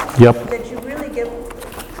caught up. Yep. That you really get,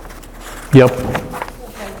 Yep. okay,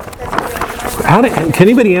 that's good. Can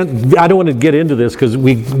anybody, I don't want to get into this because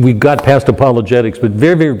we got past apologetics, but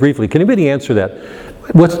very, very briefly, can anybody answer that?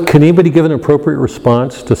 Can anybody give an appropriate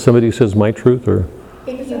response to somebody who says my truth? Or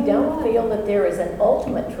If you don't feel that there is an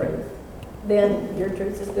ultimate truth, then your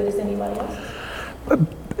truth's as good as anybody else's.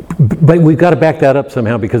 But we've got to back that up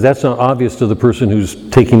somehow because that's not obvious to the person who's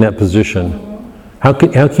taking that position. Mm-hmm.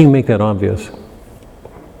 How can you make that obvious?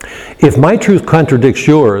 If my truth contradicts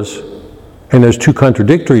yours, and there's two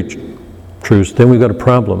contradictory truths, then we've got a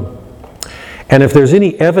problem. And if there's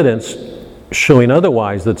any evidence showing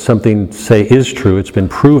otherwise that something, say, is true, it's been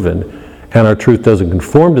proven, and our truth doesn't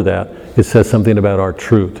conform to that, it says something about our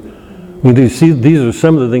truth. I mean, you see, these are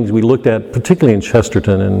some of the things we looked at, particularly in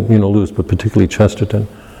Chesterton and, Lewis, but particularly Chesterton.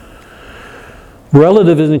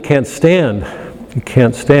 Relativism can't stand. It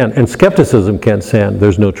can't stand. And skepticism can't stand.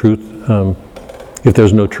 There's no truth. If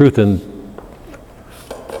there's no truth, then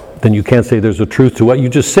you can't say there's a truth to what you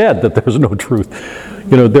just said, that there's no truth.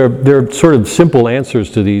 There are sort of simple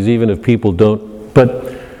answers to these, even if people don't.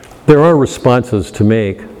 But there are responses to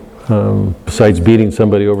make, besides beating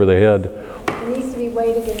somebody over the head. It needs to be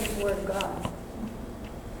weighed against the Word of God.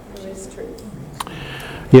 There is truth.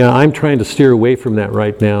 Yeah, I'm trying to steer away from that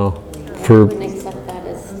right now. Wouldn't accept that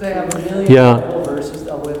as. They have a million Yeah. Bible verses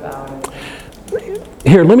they'll whip out.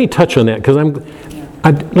 Here, let me touch on that, because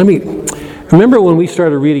let me, remember when we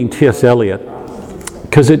started reading T.S. Eliot?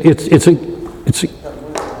 Because it's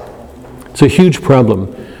a huge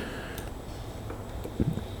problem.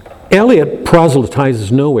 Eliot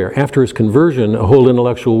proselytizes nowhere. After his conversion, a whole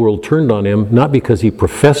intellectual world turned on him, not because he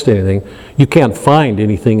professed anything. You can't find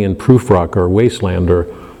anything in Prufrock or Wasteland or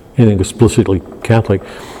anything explicitly Catholic.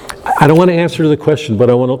 I don't want to answer the question, but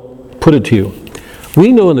I want to put it to you.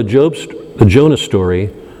 We know in the Jonah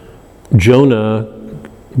story, Jonah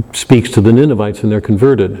speaks to the Ninevites and they're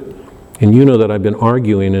converted. And you know that I've been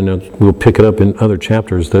arguing, and we'll pick it up in other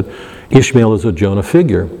chapters, that Ishmael is a Jonah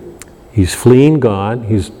figure. He's fleeing God,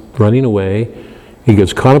 he's running away, he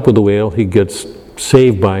gets caught up with the whale, he gets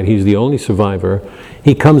saved by it, he's the only survivor.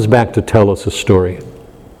 He comes back to tell us a story.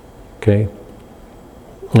 Okay?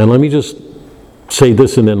 Now let me just say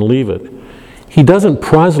this and then leave it. He doesn't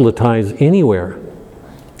proselytize anywhere.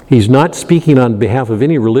 He's not speaking on behalf of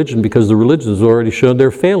any religion because the religions already showed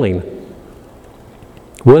they're failing.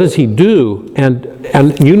 What does he do?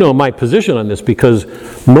 And you know my position on this, because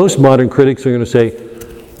most modern critics are going to say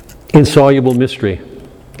insoluble mystery,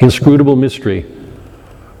 inscrutable mystery.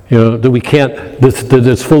 You know, that we can't,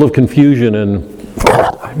 that's full of confusion, and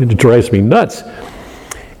it drives me nuts.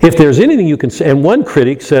 If there's anything you can say, and one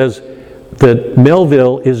critic says that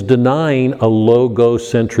Melville is denying a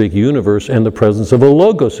logocentric universe and the presence of a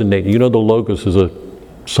logos in nature. You know, the logos is a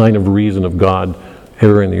sign of reason of God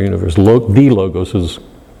everywhere in the universe. The logos is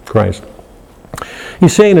Christ.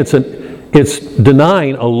 He's saying it's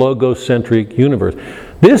denying a logocentric universe.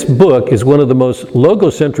 This book is one of the most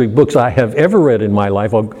logocentric books I have ever read in my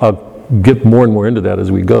life. I'll get more and more into that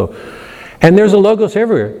as we go. And there's a logos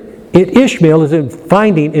everywhere. Ishmael is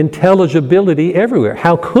finding intelligibility everywhere.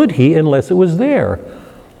 How could he unless it was there?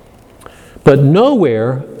 But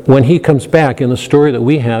nowhere, when he comes back in the story that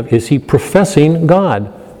we have, is he professing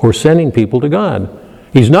God or sending people to God.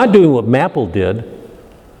 He's not doing what Maple did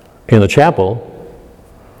in the chapel.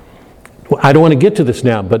 I don't want to get to this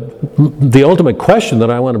now, but the ultimate question that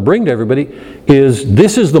I want to bring to everybody is,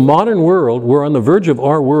 this is the modern world. We're on the verge of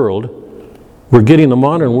our world. We're getting the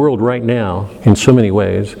modern world right now in so many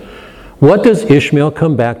ways. What does Ishmael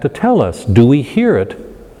come back to tell us? Do we hear it?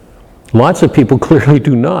 Lots of people clearly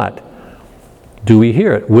do not. Do we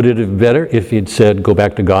hear it? Would it have been better if he'd said, go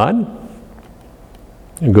back to God?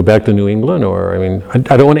 And go back to New England? Or, I mean,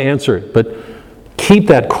 I don't want to answer it, but keep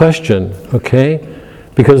that question, okay?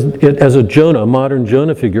 Because as a Jonah, a modern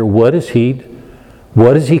Jonah figure, what does he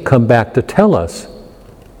come back to tell us?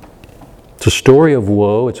 It's a story of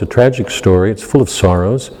woe, it's a tragic story, it's full of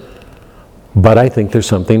sorrows, but I think there's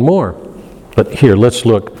something more. But here, let's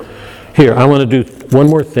look. Here, I want to do one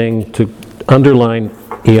more thing to underline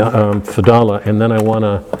Fadala, and then I want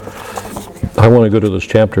to go to those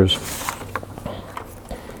chapters.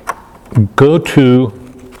 Go to,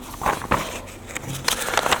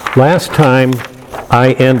 last time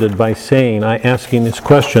I ended by asking these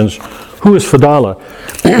questions, who is Fadala?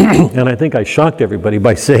 And I think I shocked everybody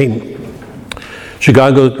by saying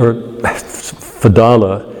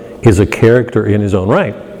Fadala is a character in his own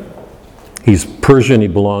right. He's Persian, he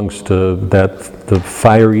belongs to the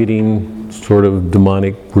fire-eating, sort of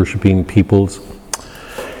demonic worshipping peoples.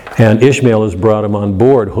 And Ishmael has brought him on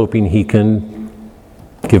board, hoping he can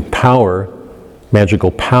give power, magical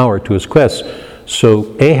power to his quest.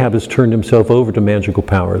 So Ahab has turned himself over to magical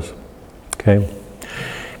powers. Okay?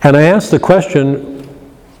 And I asked the question,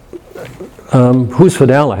 who's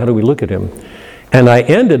Fadala? How do we look at him? And I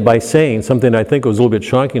ended by saying something I think was a little bit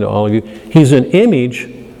shocking to all of you. He's an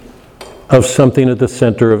image of something at the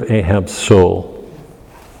center of Ahab's soul.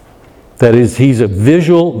 That is, he's a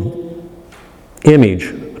visual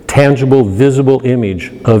image, tangible, visible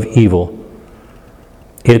image of evil.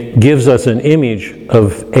 It gives us an image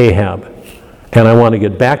of Ahab. And I want to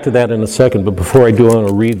get back to that in a second, but before I do, I want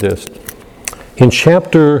to read this. In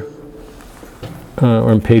chapter,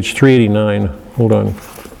 on page 389, hold on,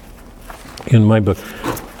 in my book,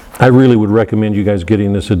 I really would recommend you guys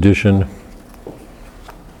getting this edition.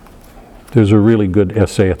 There's a really good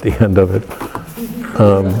essay at the end of it.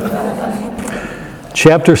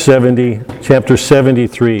 Chapter 70, chapter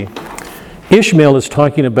 73. Ishmael is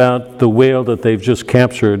talking about the whale that they've just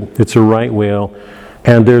captured. It's a right whale.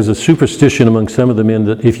 And there's a superstition among some of the men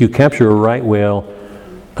that if you capture a right whale,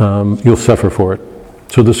 you'll suffer for it.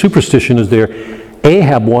 So the superstition is there.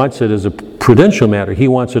 Ahab wants it as a prudential matter. He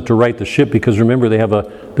wants it to right the ship because remember they have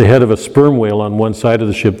the head of a sperm whale on one side of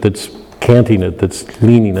the ship that's canting it, that's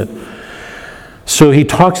leaning it. So he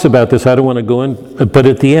talks about this. I don't want to go in, but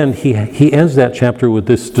at the end, he ends that chapter with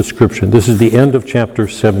this description. This is the end of chapter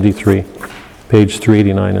 73, page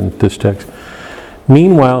 389 in this text.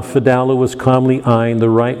 Meanwhile, Fedallah was calmly eyeing the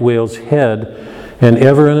right whale's head, and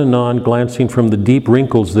ever and anon glancing from the deep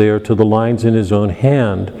wrinkles there to the lines in his own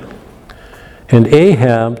hand. And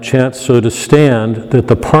Ahab chanced so to stand that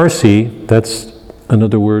the Parsi, that's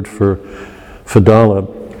another word for Fedallah,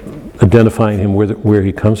 identifying him where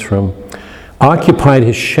he comes from, occupied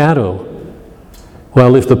his shadow.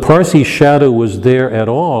 While if the Parsi shadow was there at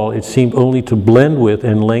all, it seemed only to blend with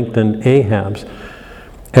and lengthen Ahab's.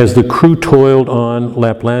 As the crew toiled on,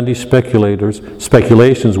 Laplandish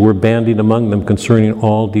speculations were bandied among them concerning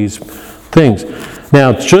all these things.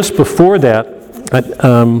 Now, just before that,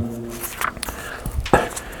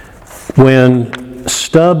 when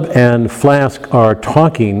Stubb and Flask are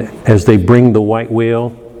talking as they bring the white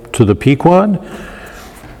whale to the Pequod,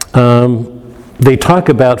 they talk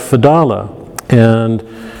about Fedallah, and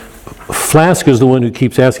Flask is the one who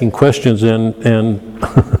keeps asking questions, and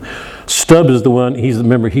Stubb is the one, he's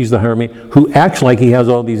the hermit, who acts like he has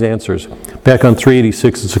all these answers. Back on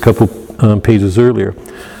 386, it's a couple pages earlier.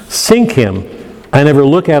 Sink him. I never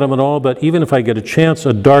look at him at all, but even if I get a chance,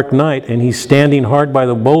 a dark night, and he's standing hard by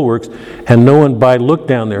the bulwarks, and no one by look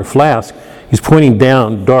down there. Flask, he's pointing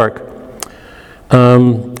down, dark.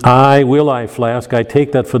 I, Flask, I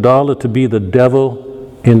take that Fedallah to be the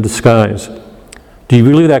devil in disguise. Do you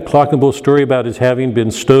believe that Clockable story about his having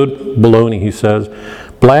been stowed? Baloney, he says.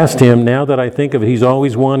 Blast him, now that I think of it, he's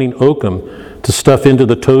always wanting oakum to stuff into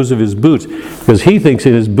the toes of his boots, because he thinks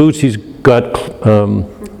in his boots he's got,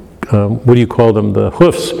 what do you call them, the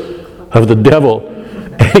hoofs of the devil,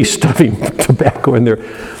 and he's stuffing tobacco in there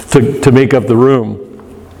to make up the room.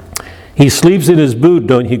 He sleeps in his boot,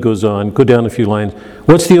 don't he, goes on. Go down a few lines.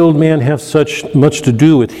 What's the old man have such much to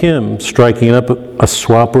do with him striking up a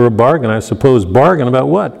swap or a bargain, I suppose? Bargain about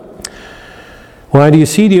what? Why, do you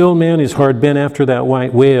see the old man is hard bent after that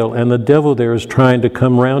white whale, and the devil there is trying to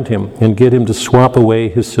come round him and get him to swap away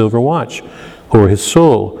his silver watch, or his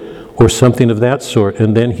soul, or something of that sort,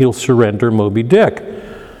 and then he'll surrender Moby Dick.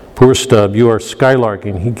 Poor Stubb, you are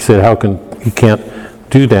skylarking. He said, he can't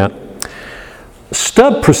do that.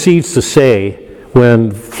 Stubb proceeds to say,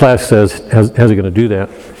 when Flask says, how's he going to do that?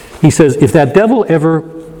 He says, if that devil ever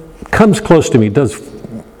comes close to me, gives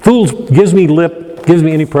me lip, gives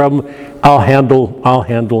me any problem, I'll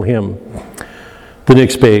handle him. The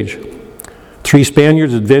next page. 3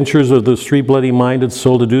 Spaniards, Adventures of those 3 bloody-minded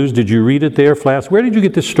soldados. Did you read it there, Flask? Where did you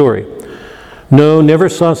get this story? No, never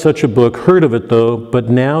saw such a book, heard of it though, but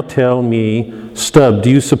now tell me, Stubb, do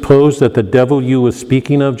you suppose that the devil you was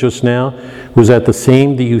speaking of just now was that the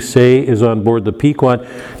same that you say is on board the Pequod?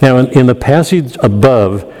 Now, in the passage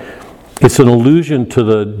above, it's an allusion to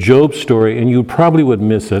the Job story, and you probably would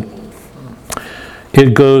miss it.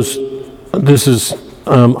 It goes, this is,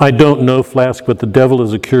 I don't know, Flask, but the devil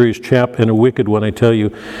is a curious chap and a wicked one, I tell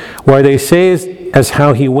you. Why, they say as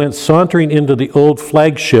how he went sauntering into the old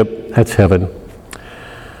flagship, that's heaven,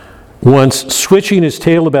 once switching his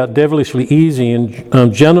tail about devilishly easy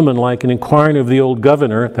and gentlemanlike and inquiring of the old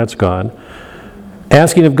governor, that's God,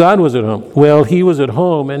 asking if God was at home. Well, he was at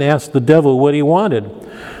home and asked the devil what he wanted.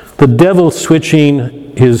 The devil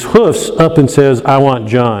switching his hoofs up and says, I want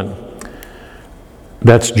John.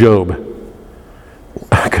 That's Job.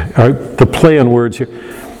 The play on words here.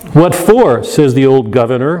 What for, says the old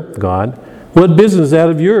governor, God. What business is that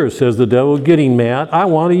of yours, says the devil, getting mad. I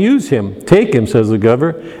want to use him. Take him, says the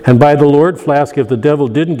governor. And by the Lord, Flask, if the devil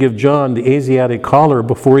didn't give John the Asiatic collar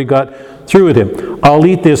before he got through with him, I'll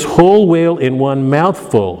eat this whole whale in one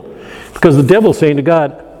mouthful. Because the devil's saying to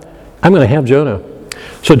God, I'm going to have Jonah.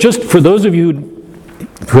 So just for those of you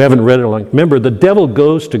who haven't read it along, remember, the devil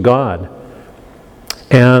goes to God.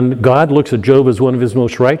 And God looks at Job as one of his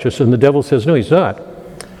most righteous, and the devil says, no, he's not.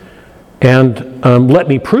 And let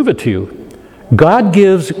me prove it to you. God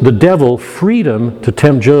gives the devil freedom to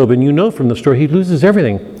tempt Job, and you know from the story, he loses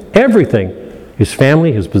everything. Everything. His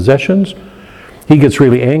family, his possessions. He gets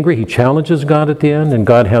really angry. He challenges God at the end, and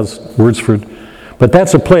God has words for it. But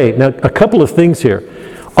that's a play. Now, a couple of things here.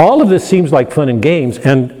 All of this seems like fun and games,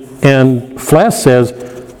 and Flask says,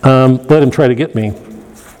 let him try to get me.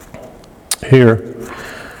 Here.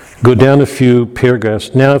 Go down a few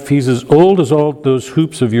paragraphs. Now, if he's as old as all those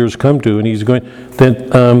hoops of yours come to, and he's going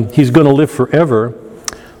to live forever,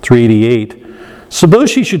 388.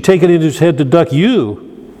 Suppose she should take it into his head to duck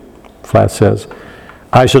you, Flask says.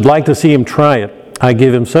 I should like to see him try it. I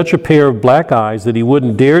give him such a pair of black eyes that he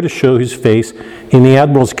wouldn't dare to show his face in the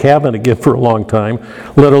admiral's cabin again for a long time,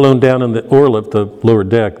 let alone down in the orlop, the lower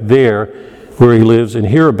deck, there, where he lives, and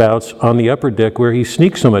hereabouts on the upper deck where he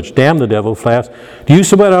sneaks so much. Damn the devil, Flask. Do you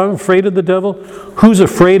suppose I'm afraid of the devil? Who's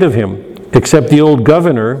afraid of him except the old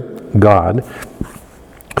governor, God,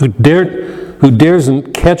 who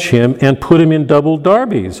daresn't catch him and put him in double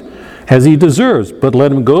darbies, as he deserves, but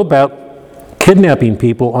let him go about kidnapping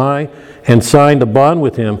people, and signed a bond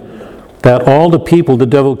with him, that all the people the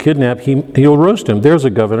devil kidnap, he'll roast him. There's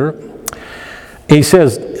a governor. And he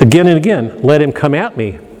says again and again, let him come at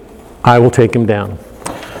me, I will take him down.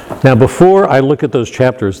 Now before I look at those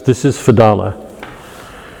chapters, this is Fadala.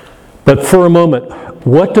 But for a moment,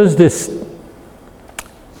 what does this,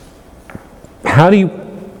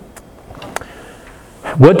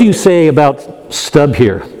 what do you say about Stubb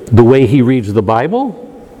here? The way he reads the Bible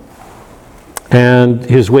and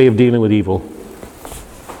his way of dealing with evil?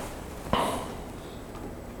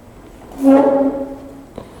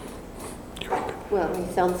 Well,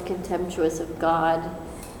 he sounds contemptuous of God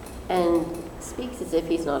and speaks as if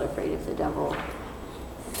he's not afraid of the devil.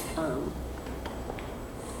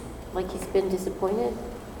 Like he's been disappointed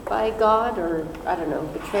by God, or, I don't know,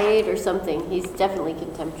 betrayed or something. He's definitely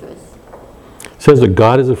contemptuous. It says that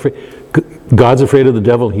God's afraid of the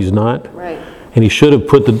devil, he's not. Right. And he should have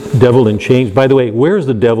put the devil in chains. By the way, where is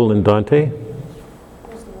the devil in Dante?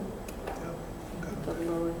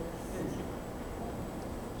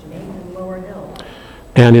 Lower hill.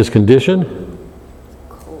 And his condition?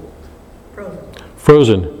 Cold.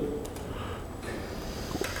 Frozen.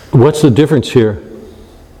 What's the difference here?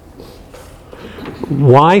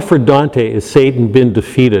 Why for Dante is Satan been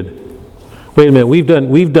defeated? Wait a minute, we've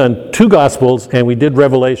done 2 Gospels and we did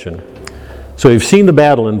Revelation. So we've seen the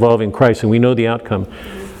battle involving Christ and we know the outcome.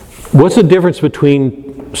 What's the difference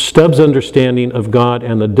between Stubb's understanding of God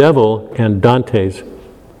and the devil and Dante's?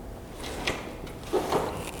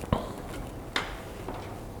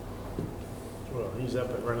 Well, he's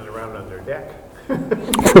up and running around on their deck.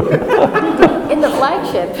 In the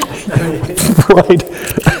flagship. Right.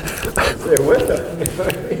 They're with them.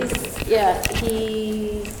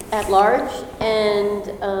 He's at large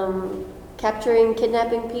and capturing,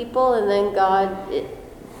 kidnapping people, and then God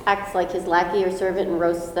acts like his lackey or servant and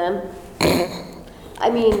roasts them. I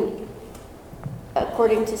mean,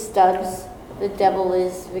 according to Stubbs, the devil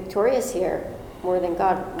is victorious here, more than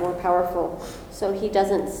God, more powerful. So he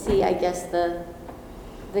doesn't see, I guess, the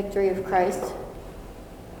victory of Christ.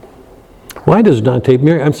 Why does Dante,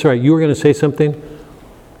 Mary, I'm sorry, you were going to say something?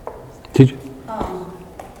 Did you?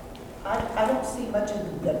 I don't see much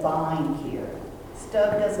of the divine here.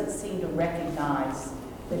 Stubb doesn't seem to recognize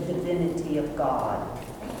the divinity of God.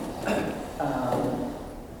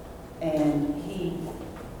 And he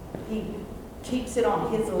keeps it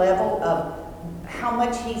on his level of how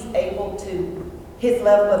much he's able to, his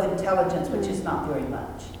level of intelligence, which is not very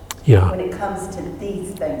much. Yeah. When it comes to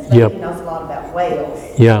these things. Yep. He knows a lot about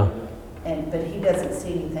whales. Yeah. But he doesn't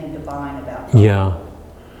see anything divine about God. Yeah.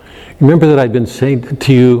 Remember that I've been saying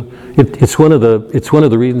to you, it's one of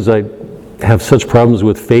the reasons I have such problems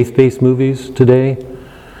with faith-based movies today,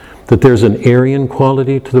 that there's an Aryan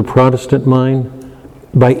quality to the Protestant mind.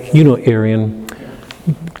 Aryan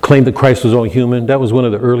claimed that Christ was all human. That was one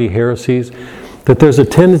of the early heresies. That there's a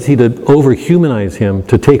tendency to over-humanize him,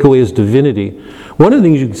 to take away his divinity. One of the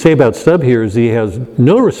things you can say about Stubb here is he has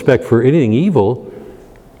no respect for anything evil.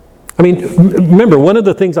 I mean, remember, one of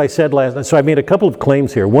the things I said last night, so I made a couple of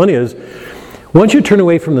claims here. One is, once you turn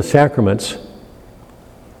away from the sacraments,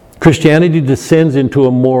 Christianity descends into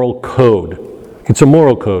a moral code. It's a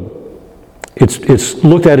moral code. It's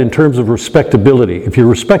looked at in terms of respectability. If you're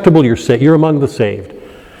respectable, you're among the saved.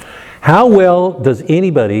 How well does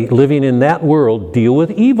anybody living in that world deal with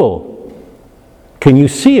evil? Can you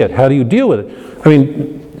see it? How do you deal with it? I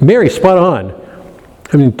mean, Mary, spot on.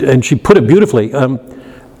 I mean, and she put it beautifully.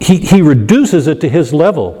 He reduces it to his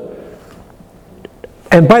level.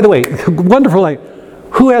 And by the way, wonderful,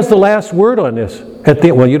 who has the last word on this?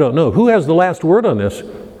 Well, you don't know. Who has the last word on this?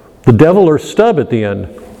 The devil or Stubb at the end?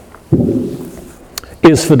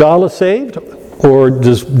 Is Fadala saved? Or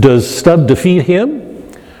does Stubb defeat him?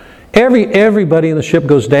 Everybody in the ship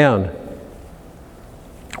goes down.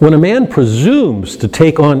 When a man presumes to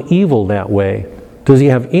take on evil that way, does he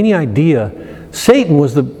have any idea? Satan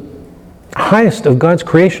was the highest of God's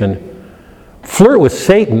creation. Flirt with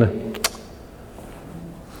Satan,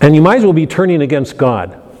 and you might as well be turning against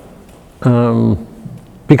God,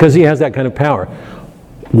 because he has that kind of power.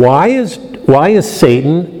 Why is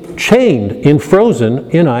Satan chained frozen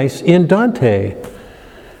in ice in Dante?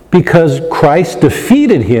 Because Christ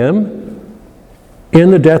defeated him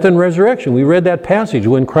in the death and resurrection. We read that passage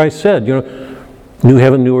when Christ said, new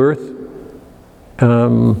heaven, new earth.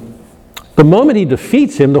 The moment he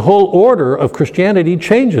defeats him, the whole order of Christianity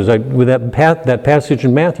changes. With that passage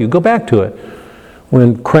in Matthew, go back to it.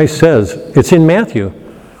 When Christ says, it's in Matthew.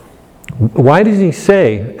 Why does he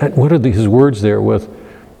say, what are his words there with,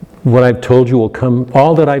 what I've told you will come,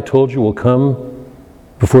 all that I've told you will come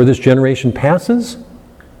before this generation passes?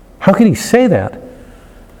 How can he say that?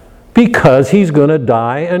 Because he's going to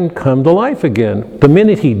die and come to life again. The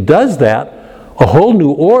minute he does that, a whole new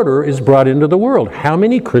order is brought into the world. How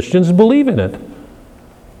many Christians believe in it?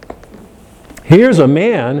 Here's a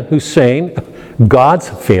man who's saying, God's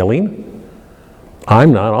failing.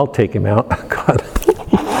 I'm not, I'll take him out. God.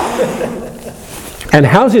 And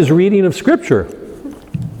how's his reading of Scripture?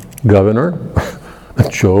 Governor,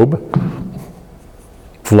 Job,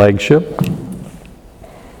 flagship.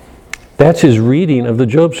 That's his reading of the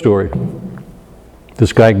Job story.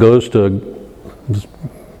 This guy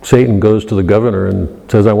Satan goes to the governor and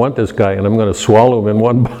says, I want this guy and I'm going to swallow him in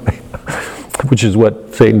one bite, which is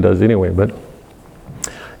what Satan does anyway. But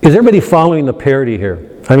is everybody following the parody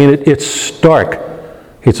here? I mean, it's stark.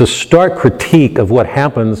 It's a stark critique of what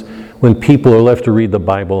happens when people are left to read the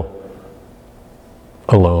Bible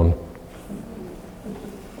alone.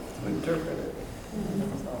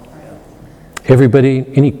 Everybody,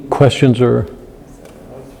 any questions or?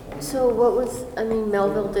 So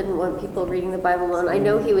Melville didn't want people reading the Bible alone. I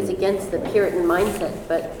know he was against the Puritan mindset,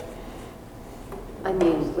 but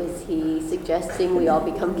was he suggesting we all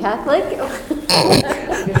become Catholic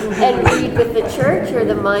and read with the church or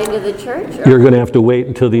the mind of the church? Or? You're going to have to wait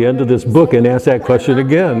until the end of this book and ask that question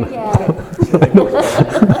again.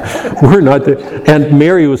 We're not there. And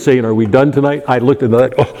Mary was saying, are we done tonight? I looked at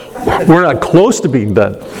that. Oh, we're not close to being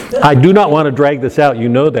done. I do not want to drag this out. You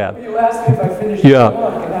know that. You asked me if I finished the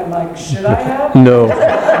book, and I'm like, should I have? No.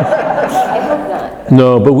 I hope not.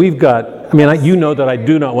 No, but we've got, you know that I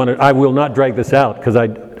do not want to, I will not drag this out because I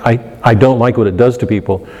don't like what it does to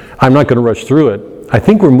people. I'm not going to rush through it. I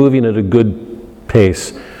think we're moving at a good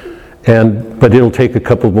pace, but it'll take a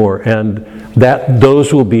couple more. And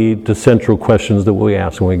those will be the central questions that we'll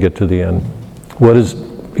ask when we get to the end. What is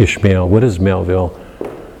Ishmael? What is Melville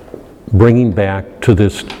bringing back to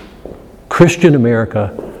this Christian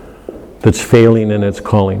America that's failing in its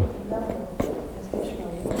calling?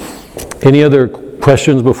 Any other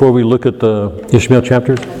questions before we look at the Ishmael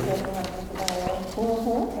chapters?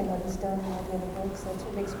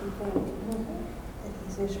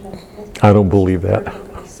 I don't believe that.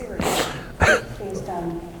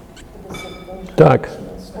 Doc,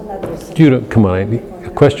 come on, a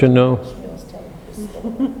question, no?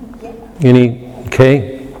 Any,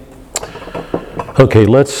 okay? Okay,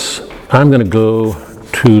 I'm going to go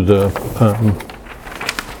to the,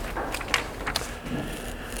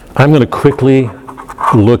 I'm going to quickly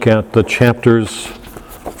look at the chapters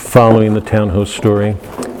following the town host story.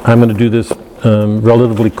 I'm going to do this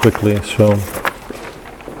relatively quickly, so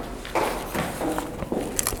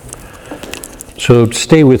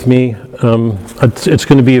stay with me. It's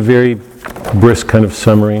going to be a very brisk kind of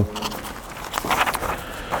summary.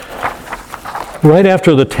 Right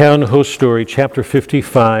after the town host story, chapter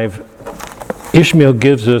 55, Ishmael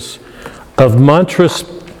gives us of monstrous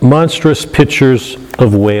pictures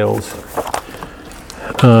of whales.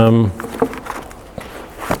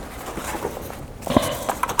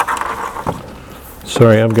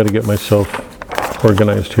 Sorry, I've got to get myself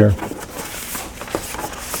organized here.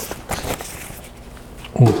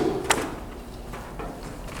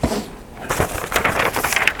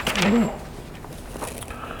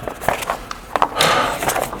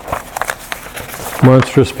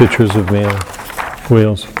 Monstrous pictures of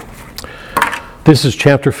whales. This is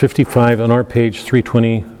chapter 55 on our page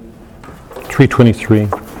 323.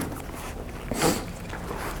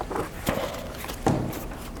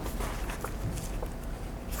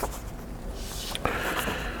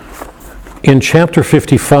 In chapter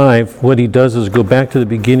 55, what he does is go back to the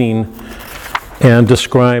beginning and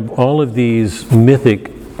describe all of these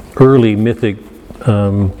early mythic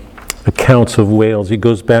accounts of whales. He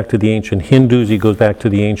goes back to the ancient Hindus, he goes back to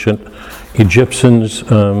the ancient Egyptians,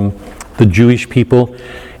 the Jewish people,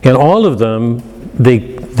 and all of them,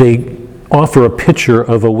 they offer a picture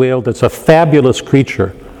of a whale that's a fabulous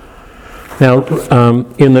creature. Now,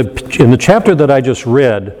 in the chapter that I just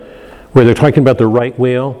read, where they're talking about the right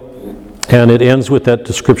whale, and it ends with that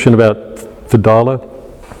description about Vidala,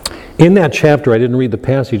 in that chapter, I didn't read the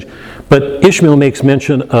passage, but Ishmael makes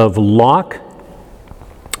mention of Locke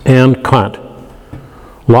and Kant.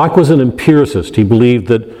 Locke was an empiricist. He believed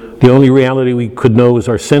that the only reality we could know is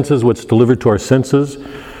our senses, what's delivered to our senses.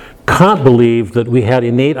 Kant believed that we had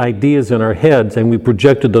innate ideas in our heads and we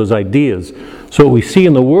projected those ideas. So what we see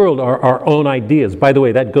in the world are our own ideas. By the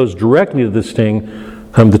way, that goes directly to this thing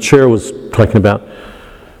the chair was talking about.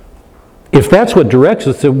 If that's what directs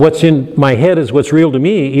us, then what's in my head is what's real to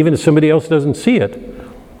me, even if somebody else doesn't see it.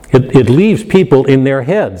 It leaves people in their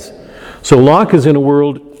heads. So Locke is in a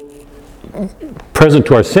world present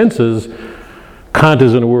to our senses. Kant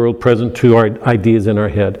is in a world present to our ideas in our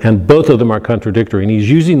head, and both of them are contradictory. And he's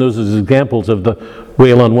using those as examples of the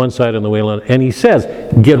whale on one side and the whale on, and he says,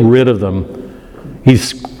 get rid of them.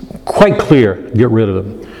 He's quite clear, get rid of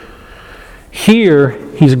them. Here,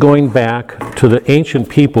 he's going back to the ancient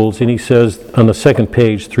peoples, and he says on the second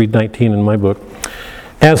page, 319 in my book,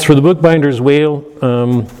 as for the bookbinder's whale,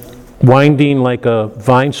 winding like a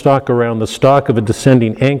vine stalk around the stalk of a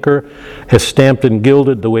descending anchor, as stamped and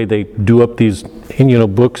gilded, the way they do up these,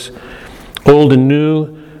 books, old and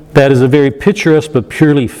new, that is a very picturesque but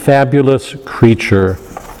purely fabulous creature.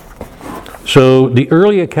 So the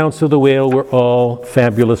early accounts of the whale were all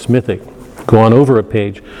fabulous, mythic. Go on over a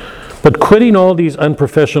page. But quitting all these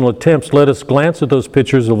unprofessional attempts, let us glance at those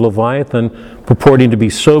pictures of Leviathan purporting to be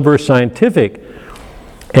sober, scientific,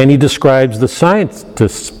 and he describes the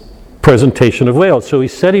scientist's presentation of whales. So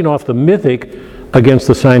he's setting off the mythic against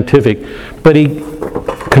the scientific. But he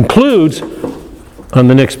concludes on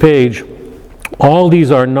the next page, all these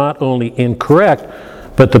are not only incorrect,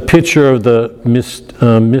 but the picture of the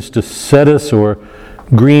Mysticetus or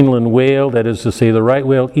Greenland whale, that is to say the right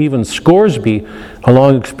whale, even Scoresby, a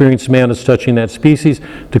long experienced man as touching that species,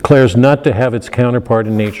 declares not to have its counterpart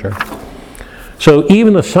in nature. So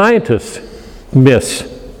even the scientists miss.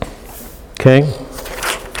 Okay?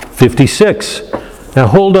 56. Now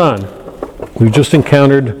hold on. We've just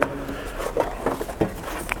encountered,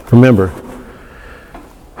 remember,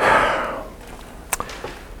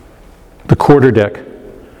 the quarterdeck.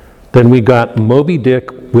 Then we got Moby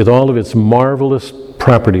Dick with all of its marvelous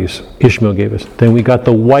properties Ishmael gave us. Then we got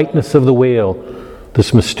the whiteness of the whale,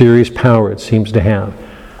 this mysterious power it seems to have.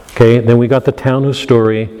 Okay, then we got the Taunu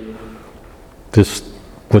story, this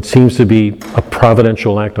what seems to be a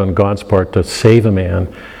providential act on God's part to save a man.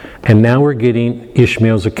 And now we're getting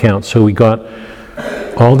Ishmael's account. So we got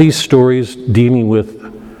all these stories dealing with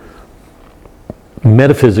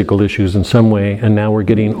metaphysical issues in some way, and now we're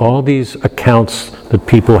getting all these accounts that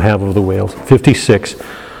people have of the whales. 56.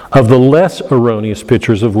 Of the less erroneous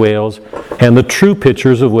pictures of whales and the true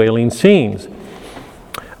pictures of whaling scenes.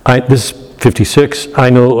 This is 56. I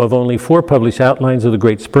know of only 4 published outlines of the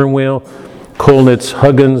great sperm whale: Kolnitz,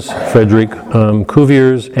 Huggins, Frederick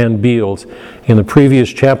Cuvier's, and Beals. In the previous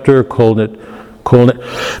chapter, Kolnitz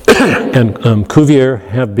and Cuvier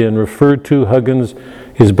have been referred to. Huggins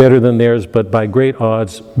is better than theirs, but by great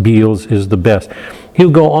odds, Beals is the best.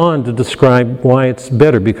 He'll go on to describe why it's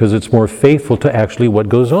better, because it's more faithful to actually what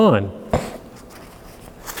goes on.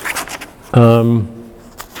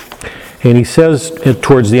 And he says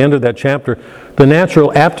towards the end of that chapter, the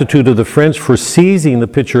natural aptitude of the French for seizing the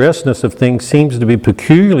picturesqueness of things seems to be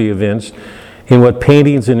peculiarly evinced in what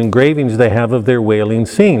paintings and engravings they have of their whaling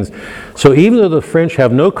scenes. So even though the French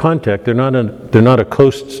have no contact, they're not a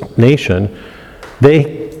coast nation,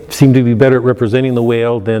 they seem to be better at representing the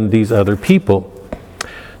whale than these other people.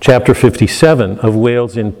 Chapter 57, of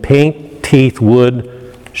whales in paint, teeth,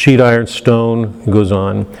 wood, sheet iron, stone, goes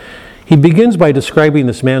on. He begins by describing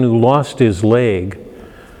this man who lost his leg,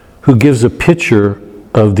 who gives a picture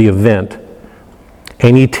of the event.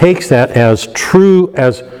 And he takes that as a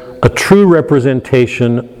true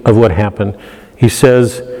representation of what happened. He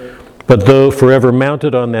says, but though forever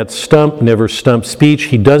mounted on that stump, never stump speech,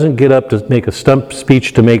 he doesn't get up to make a stump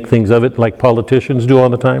speech to make things of it like politicians do all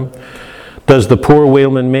the time. Does the poor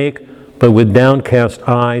whaleman make, but with downcast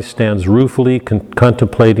eyes stands ruefully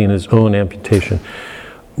contemplating his own amputation.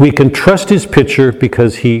 We can trust his picture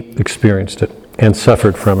because he experienced it and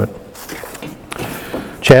suffered from it.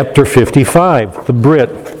 Chapter 55, the Brit.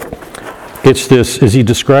 It's this, as he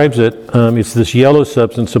describes it, it's this yellow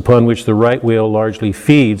substance upon which the right whale largely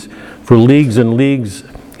feeds. For leagues and leagues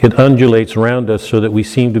it undulates around us so that we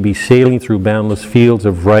seem to be sailing through boundless fields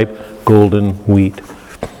of ripe golden wheat.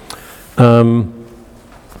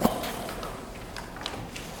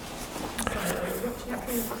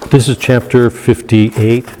 This is chapter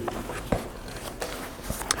 58.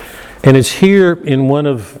 And it's here in one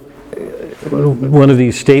of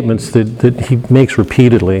these statements that he makes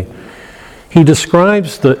repeatedly. He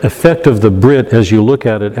describes the effect of the Brit, as you look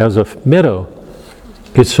at it, as a meadow.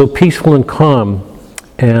 It's so peaceful and calm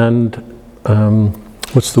and,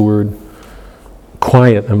 what's the word?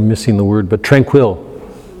 Quiet, I'm missing the word, but tranquil.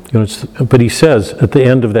 But he says at the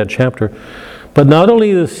end of that chapter, But not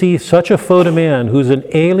only is the sea such a foe to man, who's an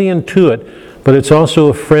alien to it, but it's also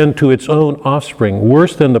a friend to its own offspring,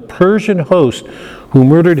 worse than the Persian host who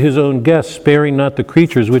murdered his own guests, sparing not the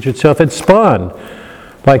creatures which itself had spawned.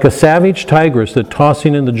 Like a savage tigress that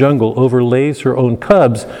tossing in the jungle overlays her own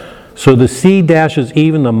cubs, so the sea dashes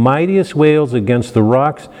even the mightiest whales against the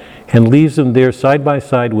rocks and leaves them there side by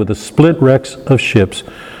side with the split wrecks of ships.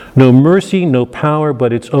 No mercy, no power,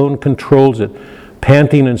 but its own controls it.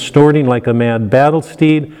 Panting and snorting like a mad battle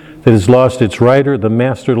steed that has lost its rider, the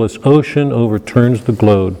masterless ocean overturns the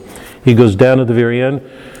globe. He goes down at the very end.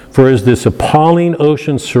 For as this appalling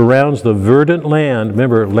ocean surrounds the verdant land,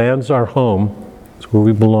 remember, land's our home, it's where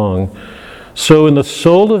we belong, so in the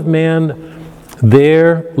soul of man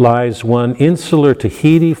there lies one insular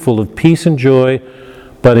Tahiti full of peace and joy,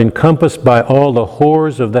 but encompassed by all the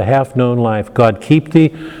horrors of the half-known life. God keep thee,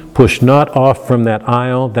 push not off from that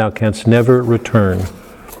isle, thou canst never return.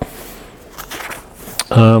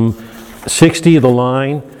 60, the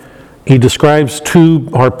line, he describes two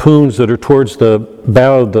harpoons that are towards the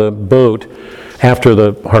bow of the boat after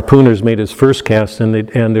the harpooner's made his first cast, and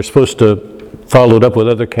they're supposed to follow it up with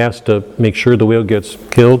other casts to make sure the whale gets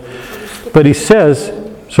killed. But he says,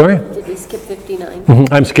 sorry? Did we skip 59?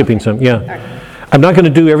 I'm skipping some, yeah. Right. I'm not going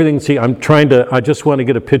to do everything. See, I just want to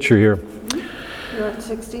get a picture here. You're at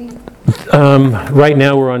 60? Right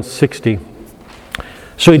now we're on 60.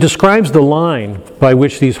 So he describes the line by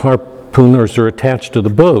which these harpooners are attached to the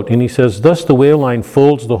boat, and he says, thus the whale line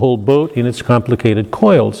folds the whole boat in its complicated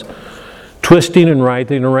coils, twisting and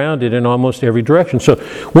writhing around it in almost every direction. So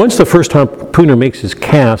once the first harpooner makes his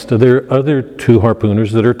cast, there are other two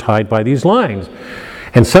harpooners that are tied by these lines.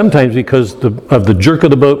 And sometimes because of the jerk of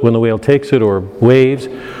the boat when the whale takes it or waves,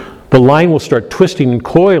 the line will start twisting and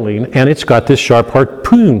coiling, and it's got this sharp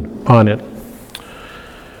harpoon on it.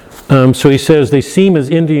 So he says, they seem as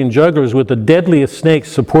Indian jugglers with the deadliest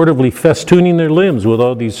snakes supportively festooning their limbs with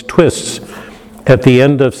all these twists. At the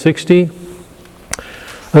end of 60,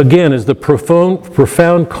 again, is the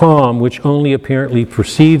profound calm which only apparently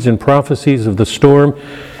precedes in prophecies of the storm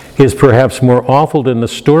is perhaps more awful than the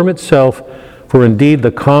storm itself, for indeed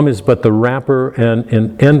the calm is but the wrapper and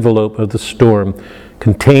an envelope of the storm,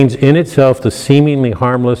 contains in itself the seemingly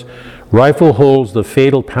harmless, rifle holds the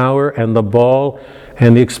fatal power and the ball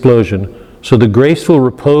and the explosion. So the graceful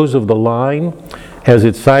repose of the line, as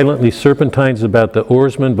it silently serpentines about the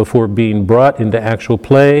oarsman before being brought into actual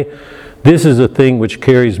play, this is a thing which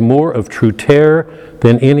carries more of true terror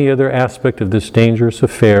than any other aspect of this dangerous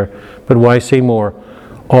affair. But why say more?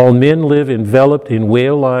 All men live enveloped in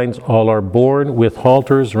whale lines, all are born with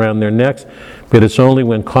halters around their necks, but it's only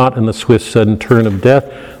when caught in the swift sudden turn of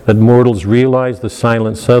death that mortals realize the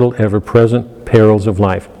silent, subtle, ever-present perils of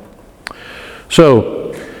life.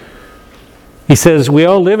 So, he says, we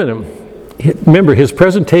all live in them. Remember, his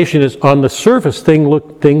presentation is on the surface,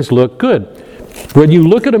 things look good. When you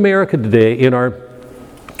look at America today,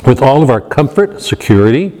 with all of our comfort,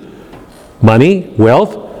 security, money,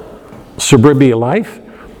 wealth, suburbia life,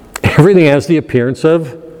 everything has the appearance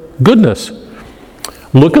of goodness.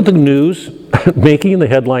 Look at the news making the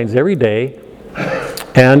headlines every day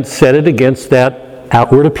and set it against that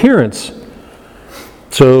outward appearance.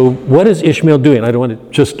 So what is Ishmael doing? I don't want to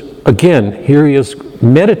just, again, here he is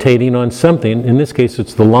meditating on something, in this case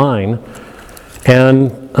it's the line,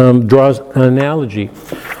 and draws an analogy.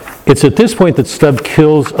 It's at this point that Stubb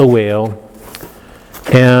kills a whale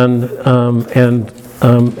and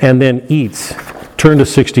then eats. Turn to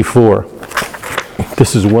 64.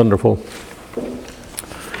 This is wonderful.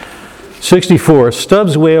 64.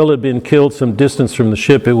 Stubb's whale had been killed some distance from the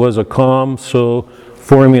ship. It was a calm, so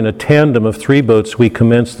forming a tandem of 3 boats, we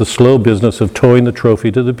commenced the slow business of towing the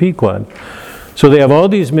trophy to the Pequod. So they have all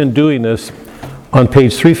these men doing this on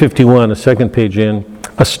page 351, a second page in.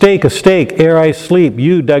 A stake, ere I sleep,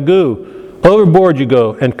 you, Dagu, overboard you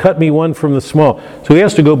go, and cut me one from the small. So he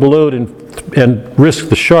has to go below it and risk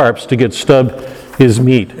the sharps to get Stubb his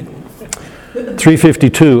meat.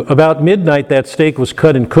 352, about midnight that steak was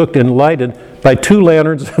cut and cooked and lighted by 2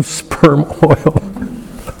 lanterns of sperm oil.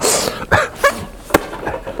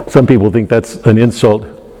 Some people think that's an insult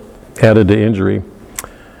added to injury.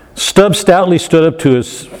 Stubb stoutly stood up to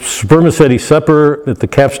his spermaceti supper at the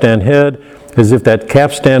capstan head, as if that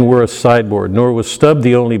capstan were a sideboard, nor was Stubb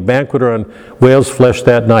the only banqueter on whale's flesh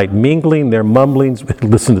that night, mingling their mumblings,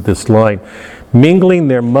 listen to this line, mingling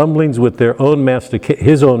their mumblings with their own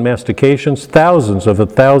his own mastications, thousands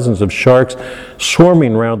of sharks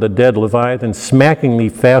swarming round the dead Leviathan,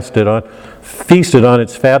 smackingly feasted on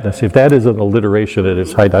its fatness. If that isn't alliteration at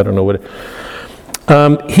its height, I don't know what it.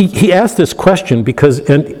 He asked this question because,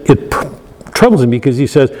 and it troubles him because he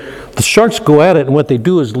says the sharks go at it, and what they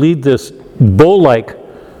do is leave this bowl-like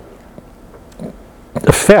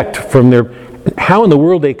effect from their. How in the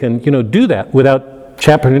world they can, do that without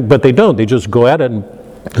chapping? But they don't. They just go at it and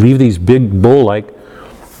leave these big bowl-like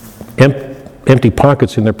empty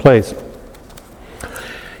pockets in their place.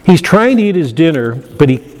 He's trying to eat his dinner, but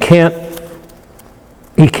he can't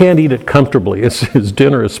eat it comfortably. His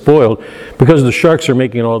dinner is spoiled because the sharks are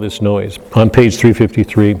making all this noise. On page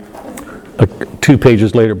 353, 2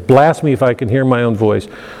 pages later, blast me if I can hear my own voice.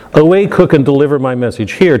 Away, cook, and deliver my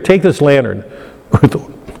message. Here, take this lantern with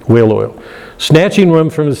whale oil. Snatching one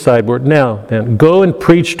from his sideboard. Now, then, go and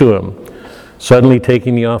preach to him. Suddenly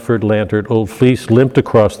taking the offered lantern, old Fleece limped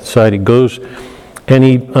across the side. He goes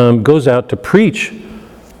out to preach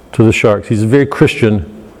to the sharks. He's very Christian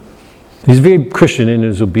in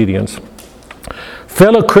his obedience.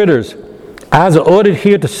 Fellow critters, I was ordered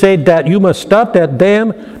here to say that you must stop that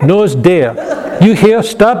damn nose there. You hear?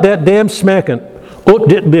 Stop that damn smacking. Oh,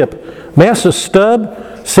 dit lip. Master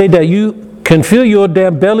Stubb say that you can fill your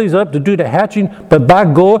damn bellies up to do the hatching, but by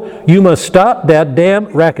gore, you must stop that damn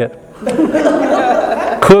racket.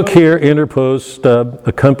 Cook here interposed Stubb,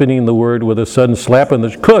 accompanying the word with a sudden slap on the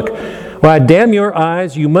cook. Why, damn your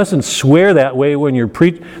eyes, you mustn't swear that way when you're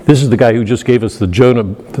preaching. This is the guy who just gave us the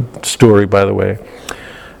Jonah story, by the way.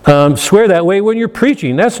 Swear that way when you're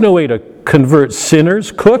preaching. That's no way to convert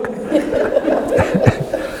sinners, Cook.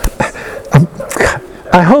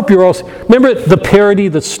 I hope you're all... Remember the parody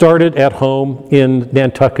that started at home in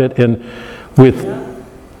Nantucket and with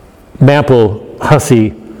Maple,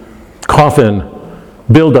 Hussey, Coffin,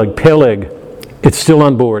 Bildug, Peleg. It's still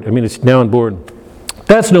on board. It's now on board.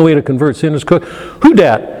 That's no way to convert sinners, Cook. Who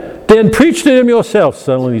dat? Then preach to him yourself.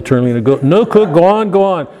 Suddenly turning to go. No, Cook, go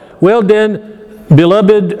on. Well then,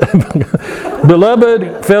 beloved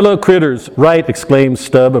fellow critters. Right, exclaimed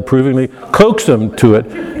Stubb approvingly. Coax them to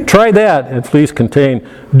it. Try that, and Fleece contained.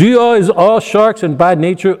 Do you all sharks and by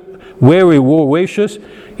nature very voracious?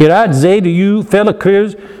 Yet I'd say to you fellow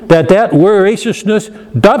critters that voraciousness,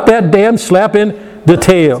 stop that damn slapping the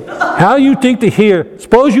tail. How you think to hear?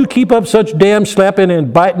 Suppose you keep up such damn slapping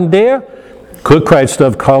and biting there? Cook, cried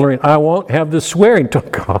Stubb, collaring. I won't have this swearing. Oh,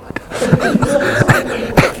 God.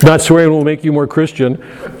 Not swearing will make you more Christian.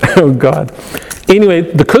 Oh, God. Anyway,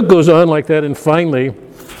 the cook goes on like that, and finally,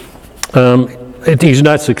 he's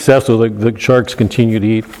not successful. The sharks continue to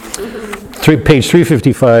eat. Page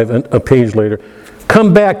 355, and a page later.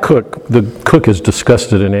 Come back, Cook. The cook is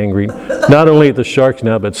disgusted and angry. Not only at the sharks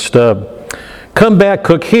now, but Stubb. Come back,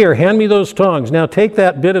 Cook. Here, hand me those tongs. Now take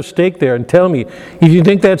that bit of steak there and tell me if you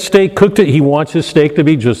think that steak cooked it. He wants his steak to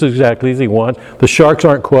be just exactly as he wants. The sharks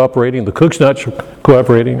aren't cooperating. The cook's not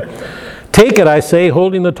cooperating. Take it, I say,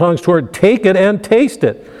 holding the tongs toward. Take it and taste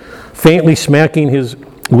it. Faintly smacking his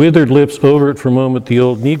withered lips over it for a moment, the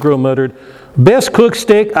old Negro muttered, best cooked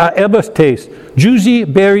steak I ever taste. Juicy,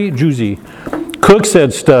 berry juicy. Cook,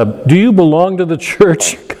 said Stubb, do you belong to the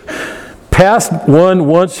church? Passed one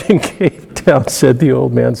once in Cape Town, said the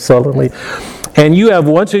old man sullenly. And you have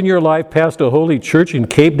once in your life passed a holy church in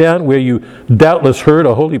Cape Town where you doubtless heard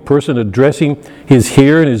a holy person addressing his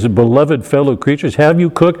hearer and his beloved fellow creatures. Have you,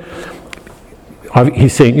 Cook?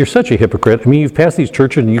 He's saying, you're such a hypocrite. You've passed these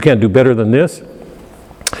churches and you can't do better than this.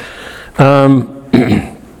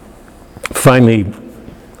 Finally,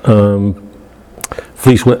 the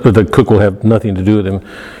cook will have nothing to do with him.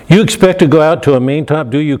 You expect to go out to a maintop,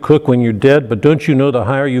 do you, Cook, when you're dead? But don't you know the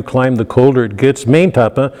higher you climb, the colder it gets?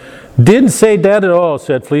 Maintop, huh? Didn't say that at all,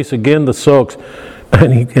 said Fleece. Again, the sulks.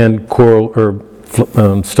 And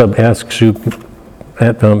Stubb asks him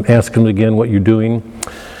again what you're doing.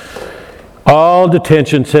 All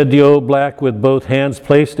detention, said the old black, with both hands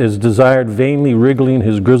placed as desired, vainly wriggling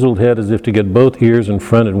his grizzled head as if to get both ears in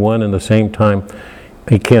front at one and the same time.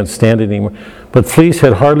 He can't stand it anymore. But Fleece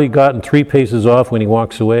had hardly gotten 3 paces off when he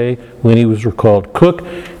walks away, when he was recalled. Cook,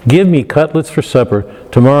 give me cutlets for supper.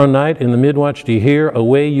 Tomorrow night in the midwatch, do you hear?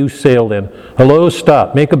 Away you sail then. Hello,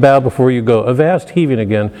 stop. Make a bow before you go. A vast heaving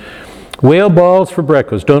again. Whale balls for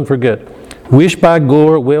breakfast, don't forget. Wish by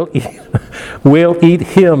gore whale eat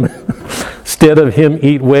him instead of him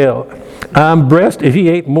eat whale. I'm blessed if he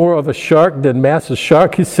ate more of a shark than Master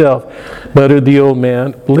Shark himself, muttered the old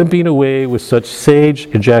man, limping away with such sage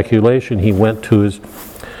ejaculation he went to his...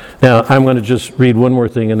 Now, I'm going to just read one more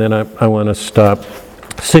thing and then I want to stop.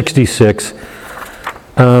 66.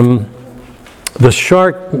 The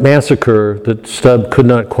shark massacre that Stubb could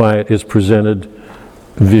not quiet is presented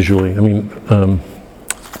visually,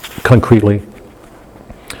 concretely.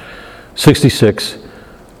 66.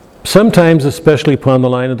 Sometimes, especially upon the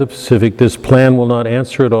line of the Pacific, this plan will not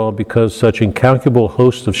answer at all because such incalculable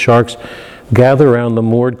hosts of sharks gather around the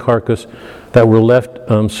moored carcass that were left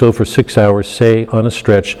so for 6 hours, say, on a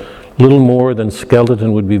stretch, little more than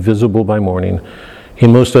skeleton would be visible by morning.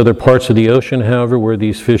 In most other parts of the ocean, however, where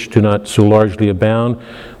these fish do not so largely abound,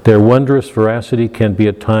 their wondrous voracity can be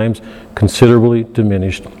at times considerably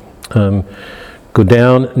diminished. Go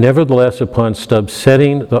down, nevertheless, upon Stubbs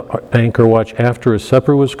setting the anchor watch after his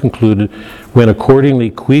supper was concluded, when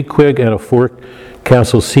accordingly Queequeg and a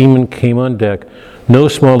forecastle seaman came on deck, no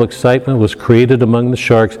small excitement was created among the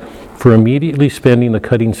sharks for immediately spending the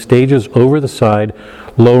cutting stages over the side,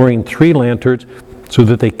 lowering 3 lanterns so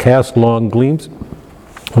that they cast long gleams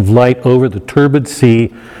of light over the turbid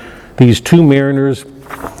sea. These 2 mariners,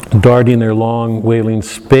 darting their long whaling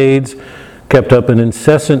spades, kept up an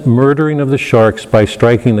incessant murdering of the sharks by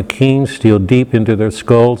striking the keen steel deep into their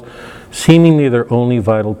skulls, seemingly their only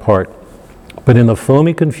vital part. But in the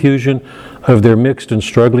foamy confusion of their mixed and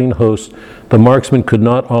struggling hosts, the marksmen could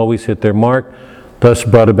not always hit their mark, thus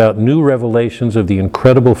brought about new revelations of the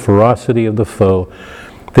incredible ferocity of the foe.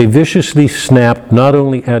 They viciously snapped not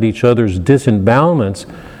only at each other's disembowelments,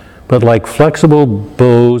 but like flexible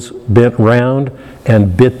bows bent round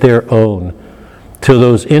and bit their own, till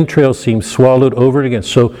those entrails seemed swallowed over and again.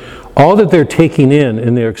 So all that they're taking in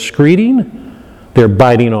and they're excreting, they're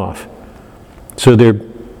biting off. So they're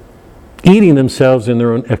eating themselves in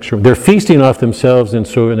their own excrement. They're feasting off themselves and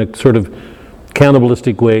so in a sort of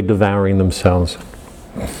cannibalistic way, devouring themselves.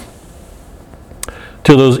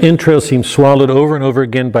 Till those entrails seemed swallowed over and over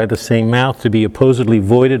again by the same mouth, to be opposedly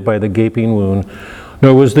voided by the gaping wound.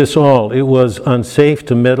 Nor was this all. It was unsafe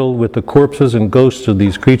to meddle with the corpses and ghosts of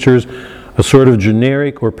these creatures. A sort of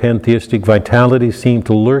generic or pantheistic vitality seemed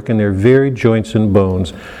to lurk in their very joints and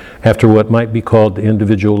bones, after what might be called the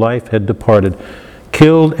individual life had departed.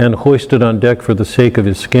 Killed and hoisted on deck for the sake of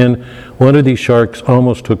his skin, one of these sharks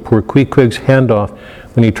almost took poor Queequeg's hand off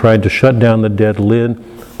when he tried to shut down the dead lid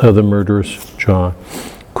of the murderous jaw.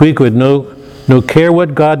 Queequeg, no care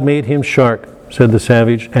what God made him shark, said the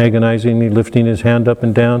savage, agonizingly lifting his hand up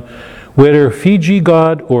and down, whether Fiji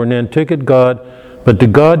God or Nantucket God, but the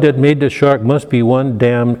God that made the shark must be one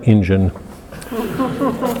damn Injun.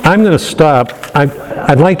 I'm going to stop.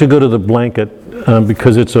 I'd like to go to the blanket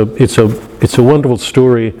because it's a wonderful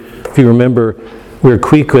story. If you remember, where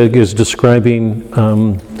Queequeg is describing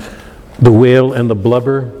the whale and the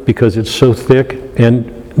blubber because it's so thick.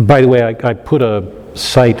 And by the way, I put a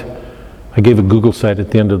site. I gave a Google site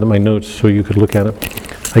at the end of my notes so you could look at it.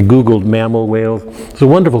 I Googled mammal whale. It's a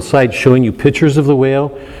wonderful site showing you pictures of the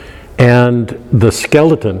whale and the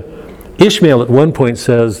skeleton. Ishmael at one point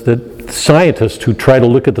says that scientists who try to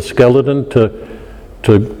look at the skeleton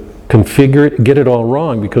to configure it get it all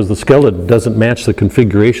wrong because the skeleton doesn't match the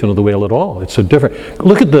configuration of the whale at all. It's so different.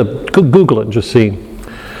 Google it and just see.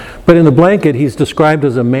 But in the blanket, he's described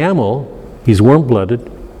as a mammal. He's warm-blooded,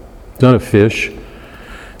 not a fish.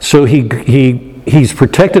 So he's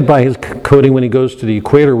protected by his coating when he goes to the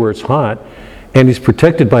equator where it's hot, and he's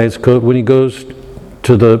protected by his coat when he goes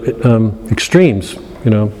to the extremes,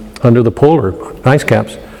 under the polar ice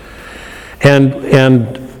caps.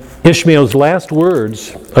 And Ishmael's last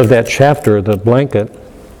words of that chapter, the blanket,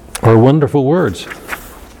 are wonderful words.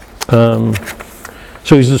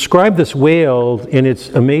 So he's described this whale in its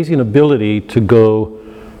amazing ability to go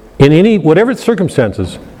in whatever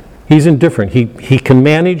circumstances. He's indifferent. He can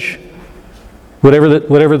manage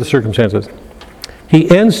whatever the circumstances. He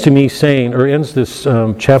ends this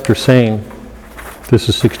chapter saying, this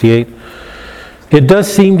is 68, it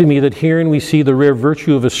does seem to me that herein we see the rare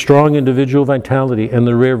virtue of a strong individual vitality and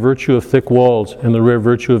the rare virtue of thick walls and the rare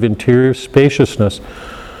virtue of interior spaciousness.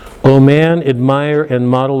 O man, admire and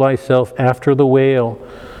model thyself after the whale.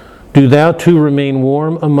 Do thou too remain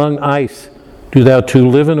warm among ice. Do thou too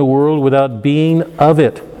live in a world without being of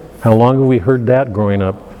it. How long have we heard that growing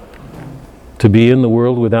up? To be in the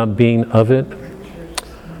world without being of it.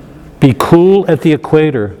 Be cool at the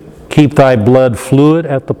equator. Keep thy blood fluid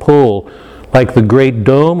at the pole. Like the great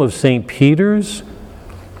dome of St. Peter's.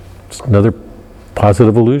 It's another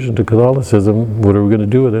positive allusion to Catholicism. What are we going to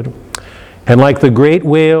do with it? And like the great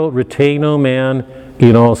whale, retain, O man,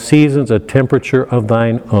 in all seasons a temperature of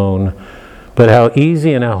thine own. But how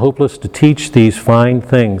easy and how hopeless to teach these fine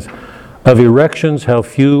things. Of erections, how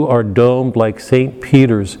few are domed like St.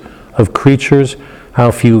 Peter's. Of creatures,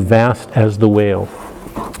 how few vast as the whale.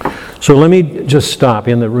 So let me just stop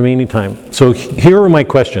in the remaining time. So here are my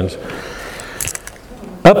questions.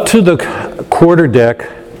 Up to the quarter deck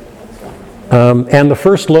and the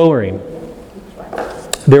first lowering,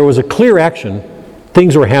 there was a clear action.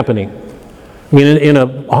 Things were happening. I mean, in a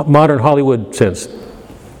modern Hollywood sense.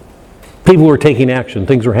 People were taking action.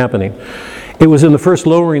 Things were happening. it was in the first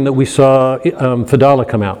lowering that we saw Fadala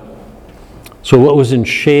come out. So what was in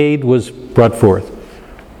shade was brought forth.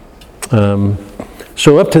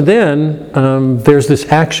 So up to then, there's this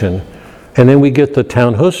action. And then we get the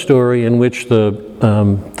town host story in which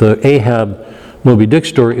the Ahab Moby Dick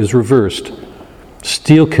story is reversed.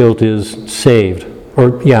 Steelkilt is saved.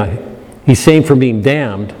 Or, yeah, he's saved from being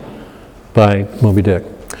damned by Moby Dick.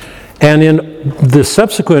 And in the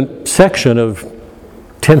subsequent section of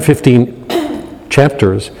 10, 15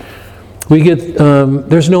 chapters, we get,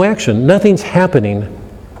 there's no action. Nothing's happening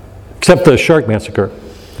except the shark massacre.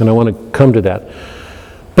 And I want to come to that.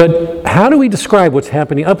 But how do we describe what's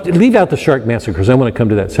happening? Leave out the shark massacres. I want to come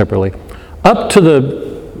to that separately. Up to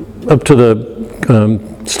the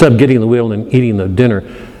Stubb getting the whale and eating the dinner.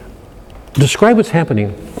 Describe what's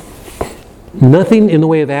happening. Nothing in the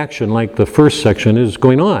way of action like the first section is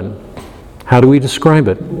going on. How do we describe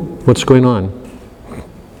it? What's going on?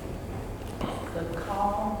 The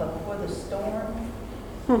calm before the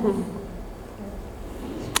storm.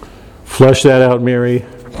 Flush that out, Mary. I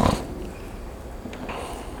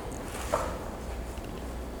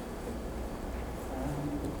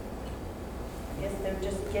guess they're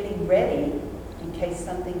just getting ready in case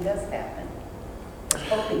something does happen. They're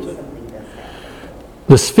hoping something does happen.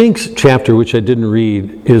 The Sphinx chapter, which I didn't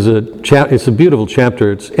read, is it's a beautiful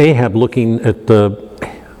chapter. It's Ahab looking at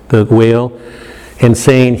the whale and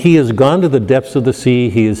saying he has gone to the depths of the sea.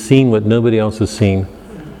 He has seen what nobody else has seen.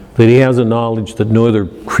 That he has a knowledge that no other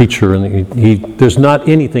creature, and there's not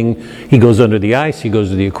anything. He goes under the ice, he goes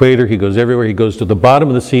to the equator, he goes everywhere, he goes to the bottom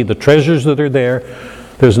of the sea, the treasures that are there,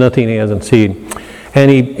 there's nothing he hasn't seen.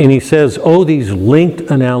 And he says, oh, these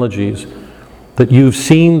linked analogies, that you've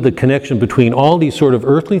seen the connection between all these sort of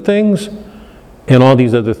earthly things and all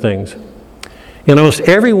these other things. In almost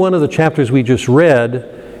every one of the chapters we just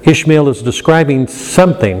read, Ishmael is describing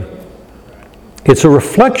something. It's a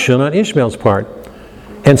reflection on Ishmael's part.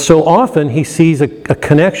 And so often he sees a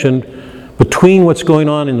connection between what's going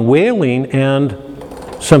on in whaling and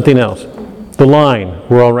something else. The line,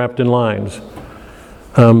 we're all wrapped in lines.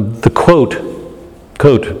 The quote,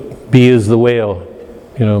 be is the whale.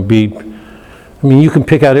 You can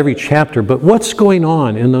pick out every chapter, but what's going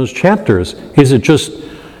on in those chapters? Is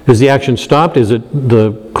the action stopped? Is it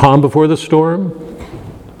the calm before the storm?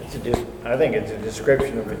 I think it's a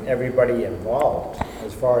description of everybody involved,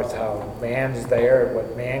 as far as how man's there,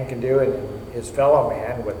 what man can do, and his fellow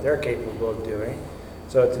man, what they're capable of doing.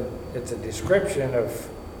 So it's a description of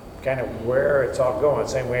kind of where it's all going.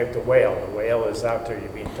 Same way with the whale. The whale is out there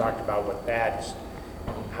being talked about with that,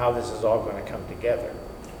 how this is all going to come together.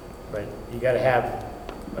 But you got to have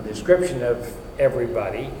a description of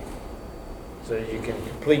everybody so that you can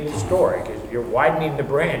complete the story, because you're widening the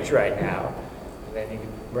branch right now, and then you can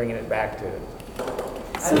bringing it back to it.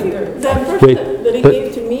 So the impression that he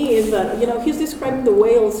gave to me is that, he's describing the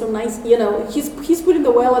whale so nice, he's putting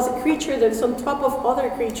the whale as a creature that's on top of other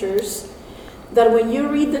creatures, that when you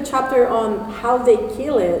read the chapter on how they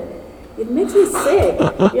kill it, it makes me sick,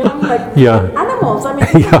 like animals. I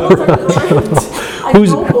mean, animals are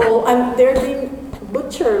noble, and they're being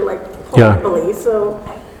butchered like horribly. So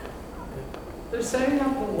they're setting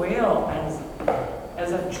up the whale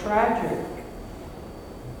as a tragic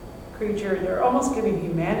creature. They're almost giving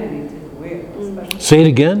humanity to the whale. Say it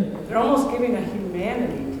again. They're almost giving a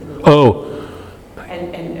humanity to the whale. Oh.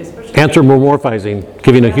 And especially anthropomorphizing,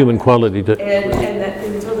 giving a human quality to.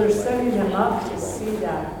 And so they're setting them up to see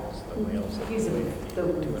that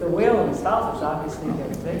the whale himself is obviously their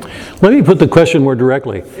victim. Let me put the question more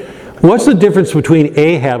directly. What's the difference between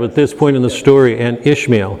Ahab at this point in the story and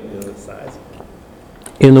Ishmael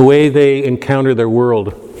in the way they encounter their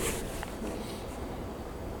world?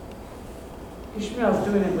 Ishmael's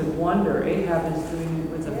doing it with wonder. Ahab is doing it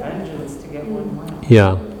with a vengeance to get one whale.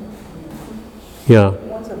 Yeah.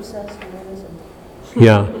 One's obsessed and one isn't.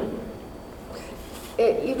 Yeah.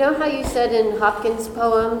 You know how you said in Hopkins'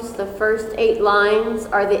 poems, the first 8 lines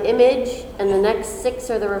are the image and the next 6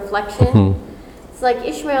 are the reflection? Mm-hmm. It's like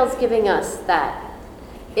Ishmael's giving us that.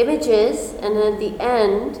 Images, and at the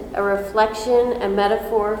end, a reflection, a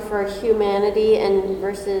metaphor for humanity and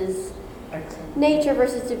versus nature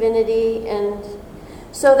versus divinity. And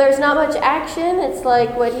so there's not much action. It's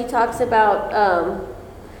like what he talks about,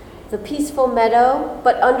 the peaceful meadow,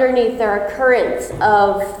 but underneath there are currents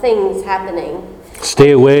of things happening.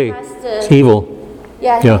 Stay away. It's evil.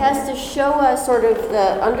 Yeah, he has to show us sort of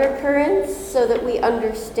the undercurrents so that we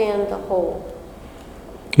understand the whole.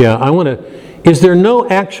 Yeah, is there no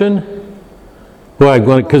action?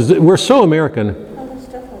 Well, because we're so American.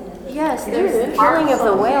 Yes, there's the killing of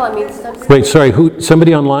the whale. I mean, stuff. Wait, sorry,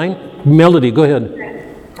 somebody online? Melody, go ahead.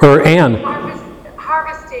 Or Ann.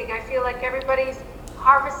 harvesting. I feel like everybody's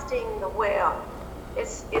harvesting the whale.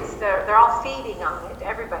 They're all feeding on it.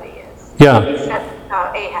 Everybody is. Yeah. Except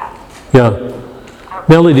Ahab. Yeah.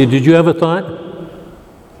 Melody, did you have a thought?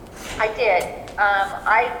 I did.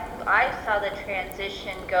 I saw the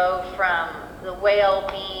transition go from the whale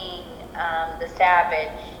being the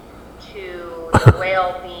savage to the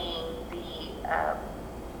whale being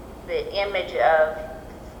the image of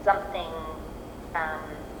something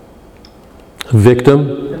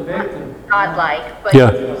Victim? godlike, but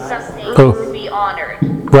Yeah. something Oh. to be honored.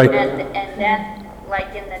 Right. And then,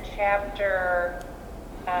 like in the chapter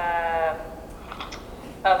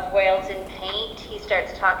of Whales in Paint, he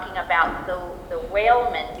starts talking about the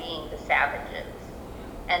whalemen being the savages.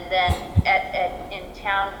 And then in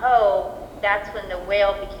Town Ho, that's when the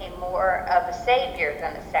whale became more of a savior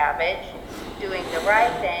than a savage, doing the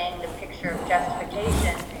right thing, the picture of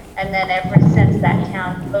justification. And then ever since that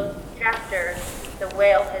Town Ho chapter, the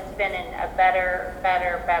whale has been in a better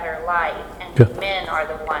light, and Yeah. men are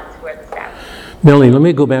the ones who are the savages. Melanie, let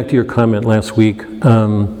me go back to your comment last week,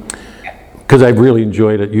 because I've really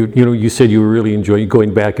enjoyed it. You said you were really enjoying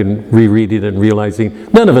going back and rereading it and realizing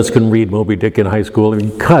none of us can read Moby Dick in high school. I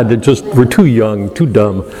mean, God, we're too young, too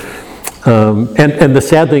dumb. And the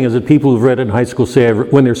sad thing is that people who've read it in high school say,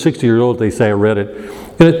 when they're 60 years old, they say, I read it.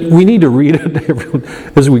 And we need to read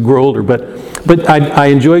it as we grow older. But I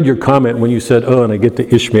enjoyed your comment when you said, oh, and I get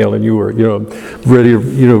to Ishmael, and you were, ready,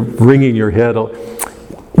 wringing your head.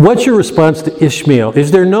 What's your response to Ishmael?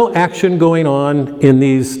 Is there no action going on in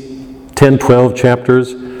these 10, 12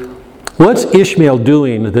 chapters? What's Ishmael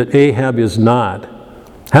doing that Ahab is not?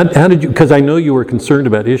 How did you, because I know you were concerned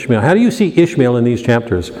about Ishmael. How do you see Ishmael in these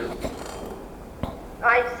chapters?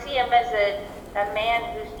 I see him as a man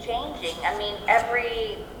who's changing. I mean,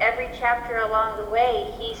 every chapter along the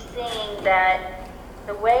way, he's seeing that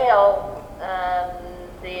the whale,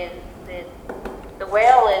 the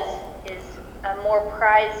whale is a more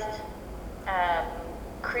prized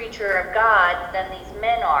creature of God than these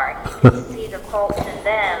men are. He can see the faults in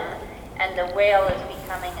them, and the whale is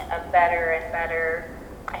becoming a better and better,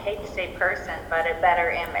 I hate to say person, but a better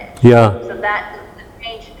image. Yeah. So that the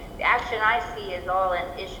change, the action I see is all in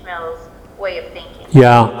Ishmael's way of thinking.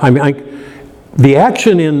 Yeah, I mean, the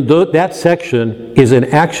action in that section is an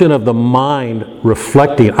action of the mind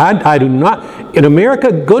reflecting. I do not, in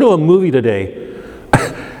America, go to a movie today.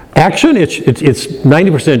 Action, it's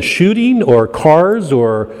 90% shooting or cars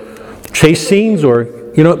or chase scenes or,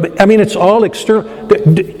 I mean, it's all external.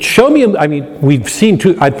 Show me, I mean, we've seen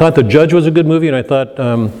two, I thought The Judge was a good movie, and I thought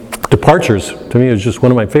Departures, to me, is just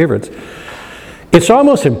one of my favorites. It's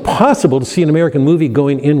almost impossible to see an American movie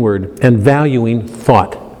going inward and valuing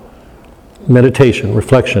thought, meditation,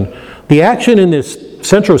 reflection. The action in this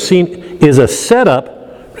central scene is a setup.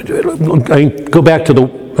 I go back to the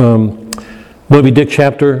Moby Dick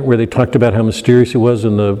chapter where they talked about how mysterious it was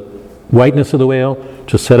and the whiteness of the whale,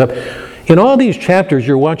 just set up. In all these chapters,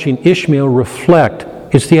 you're watching Ishmael reflect.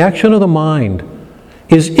 It's the action of the mind.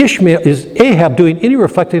 Is Ahab doing any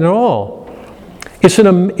reflecting at all? It's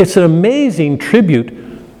an amazing tribute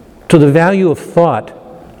to the value of thought,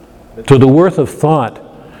 to the worth of thought.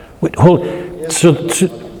 So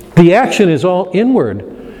the action is all inward.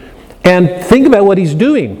 And think about what he's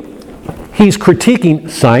doing. He's critiquing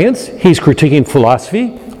science, he's critiquing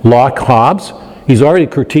philosophy, Locke, Hobbes. He's already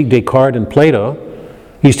critiqued Descartes and Plato.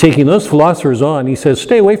 He's taking those philosophers on. He says,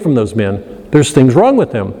 stay away from those men. There's things wrong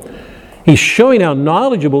with them. He's showing how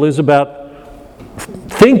knowledgeable is about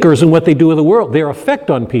thinkers and what they do with the world, their effect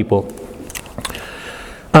on people.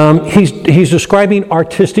 He's describing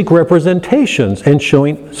artistic representations and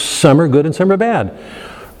showing some are good and some are bad.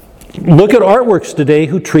 Look at artworks today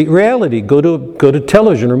who treat reality. Go to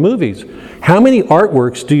television or movies. How many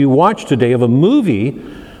artworks do you watch today of a movie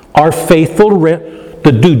are faithful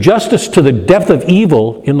that do justice to the depth of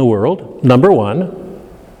evil in the world? Number one,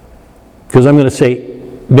 because I'm going to say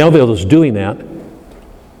Melville is doing that.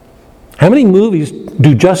 How many movies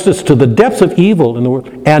do justice to the depths of evil in the world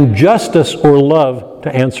and justice or love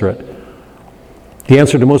to answer it? The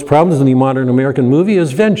answer to most problems in the modern American movie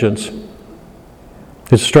is vengeance.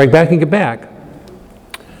 It's strike back and get back.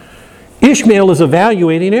 Ishmael is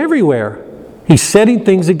evaluating everywhere. He's setting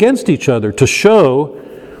things against each other to show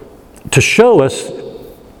us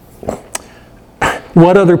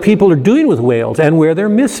what other people are doing with whales and where they're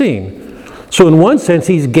missing. So in one sense,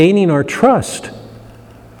 he's gaining our trust.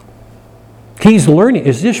 He's learning.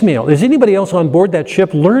 Is Ishmael, is anybody else on board that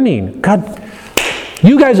ship learning? God,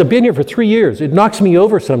 you guys have been here for 3 years. It knocks me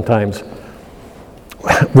over sometimes.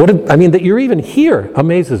 That you're even here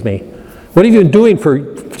amazes me. What have you been doing for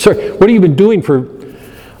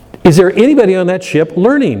Is there anybody on that ship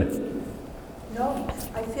learning? No,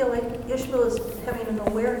 I feel like Ishmael is having an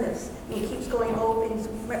awareness. He keeps going over,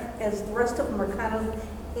 as the rest of them are kind of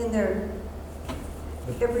in their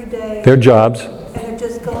everyday. Their jobs. And they're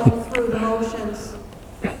just going through the motions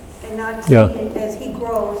and not Yeah. seeing it as he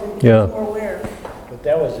grows and becomes Yeah. more aware. But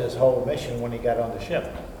that was his whole mission when he got on the ship,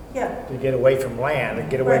 Yeah. to get away from land and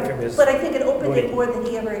get away Right. from his. But I think it opened Right. it more than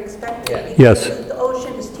he ever expected. Yeah. Because Yes. The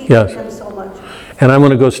ocean is teaching Yes. him so much. And I'm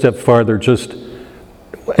going to go a step farther. Just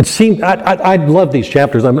it seemed I love these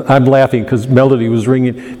chapters. I'm laughing because Melody was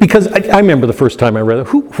ringing because I remember the first time I read it.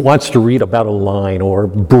 Who wants to read about a line or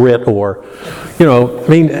Brit or, I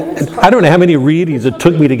mean, I don't know how many readings it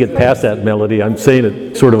took me to get past that, Melody. I'm saying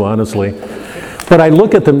it sort of honestly. But I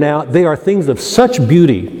look at them now, they are things of such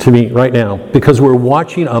beauty to me right now because we're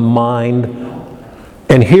watching a mind.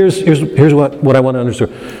 And here's what I want to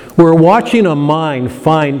understand. We're watching a mind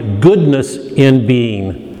find goodness in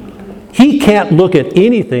being. He can't look at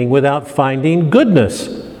anything without finding goodness.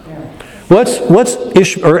 What's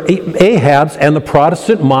Ahab's and the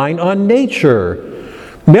Protestant mind on nature?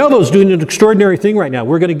 Melville's doing an extraordinary thing right now.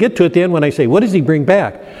 We're going to get to it at the end when I say, what does he bring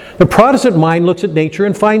back? The Protestant mind looks at nature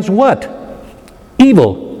and finds what?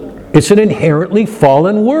 Evil. It's an inherently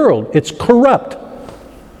fallen world. It's corrupt.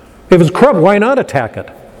 If it's corrupt, why not attack it?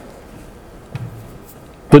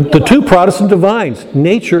 The two Protestant divines,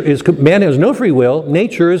 man has no free will,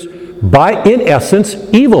 nature is, in essence,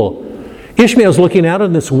 evil. Ishmael's looking out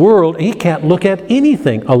in this world, and he can't look at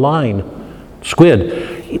anything, a line,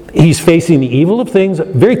 squid. He's facing the evil of things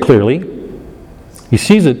very clearly. He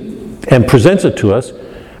sees it and presents it to us,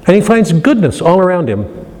 and he finds goodness all around him.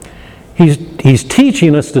 He's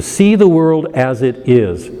teaching us to see the world as it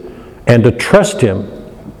is, and to trust him,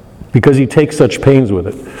 because he takes such pains with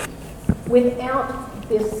it. Without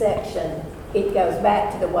this section, it goes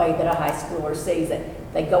back to the way that a high schooler sees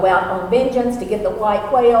it. They go out on vengeance to get the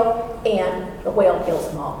white whale, and the whale kills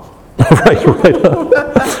them all. Right. Oh,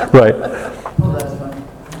 that's funny.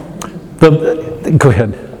 Go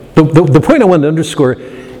ahead. The point I want to underscore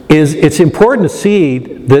is it's important to see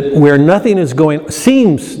that where nothing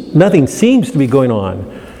seems to be going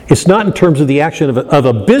on, it's not in terms of the action of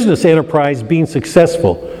a business enterprise being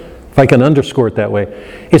successful, if I can underscore it that way.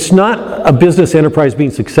 It's not a business enterprise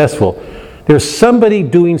being successful. There's somebody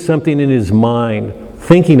doing something in his mind,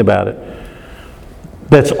 thinking about it,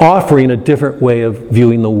 that's offering a different way of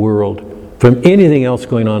viewing the world from anything else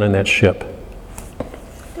going on in that ship.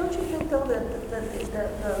 Don't you think, though, that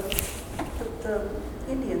the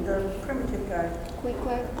Indian, the primitive guy,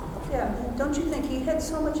 yeah, don't you think he had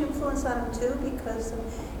so much influence on him, too, because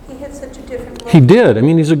he had such a different look? He did. I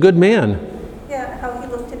mean, he's a good man. Yeah, how he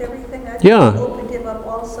looked at everything. I think Yeah. it opened him up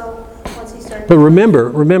also once he started. But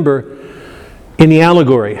remember, in the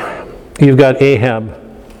allegory, you've got Ahab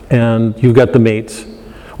and you've got the mates.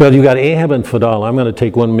 Well, you've got Ahab and Fadala. I'm going to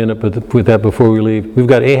take 1 minute with that before we leave. We've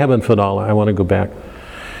got Ahab and Fadala. I want to go back.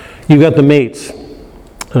 You've got the mates,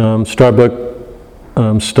 Starbuck,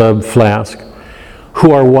 Stubb, Flask,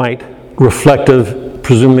 who are white, reflective,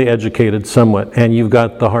 presumably educated somewhat. And you've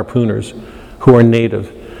got the harpooners, who are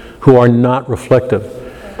native, who are not reflective.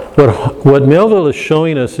 What Melville is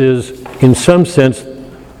showing us is, in some sense,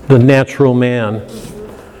 the natural man.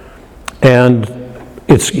 And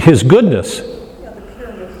it's his goodness.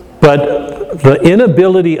 But the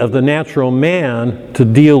inability of the natural man to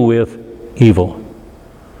deal with evil.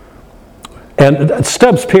 And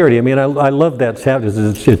Stubbs' parody, I mean, I love that.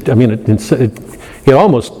 It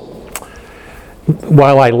almost,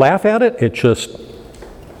 while I laugh at it,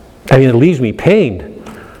 it leaves me pained.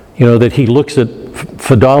 That he looks at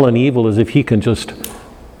Fadal and evil as if he can just,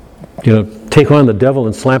 take on the devil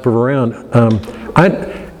and slap her around.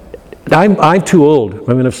 I'm too old.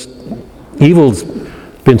 I mean, if evil's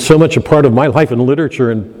been so much a part of my life in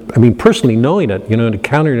literature, and I mean, personally knowing it, and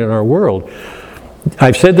encountering it in our world.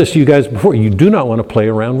 I've said this to you guys before. You do not want to play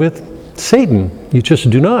around with Satan. You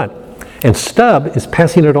just do not. And Stubb is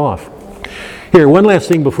passing it off. Here, one last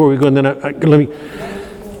thing before we go, and then let me.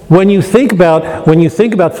 When you think about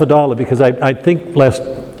Fadala, because I think last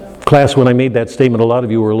class when I made that statement, a lot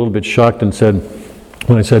of you were a little bit shocked and said,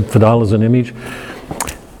 when I said Fadala is an image.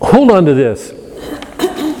 Hold on to this.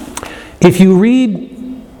 If you read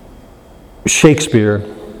Shakespeare,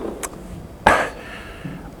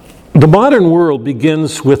 the modern world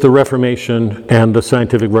begins with the Reformation and the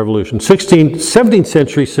Scientific Revolution. 16th,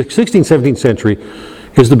 17th century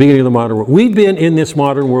is the beginning of the modern world. We've been in this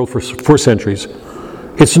modern world for centuries.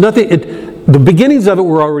 It's nothing. The beginnings of it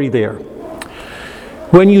were already there.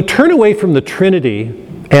 When you turn away from the Trinity,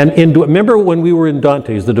 remember when we were in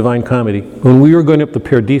Dante's, the Divine Comedy, when we were going up the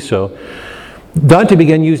Paradiso, Dante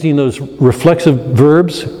began using those reflexive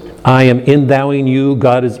verbs. I am endowing you,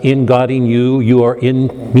 God is in-godding you, you are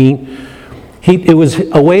in me. It was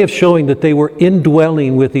a way of showing that they were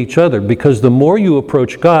indwelling with each other, because the more you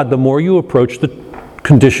approach God, the more you approach the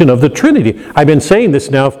condition of the Trinity. I've been saying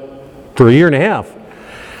this now for a year and a half.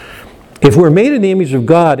 If we're made in the image of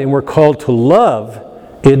God and we're called to love,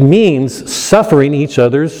 it means suffering each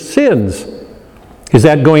other's sins. Is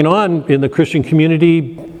that going on in the Christian community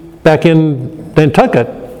back in Nantucket?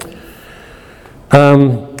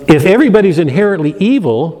 If everybody's inherently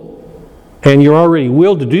evil, and you're already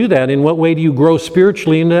willed to do that, in what way do you grow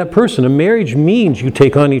spiritually into that person? A marriage means you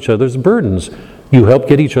take on each other's burdens. You help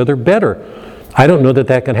get each other better. I don't know that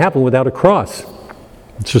that can happen without a cross.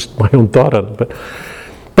 It's just my own thought on it.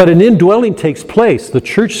 But an indwelling takes place. The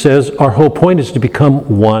church says our whole point is to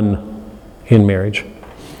become one in marriage.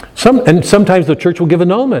 And sometimes the church will give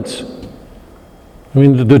annulments. I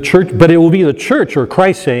mean, the church, but it will be the church or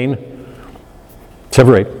Christ saying,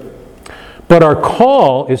 separate. But our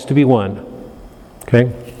call is to be one. Okay?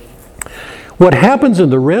 What happens in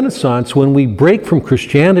the Renaissance when we break from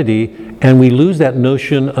Christianity and we lose that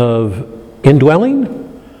notion of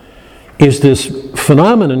indwelling is this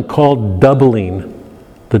phenomenon called doubling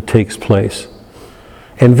that takes place.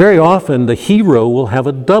 And very often the hero will have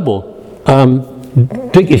a double.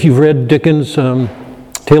 If you've read Dickens'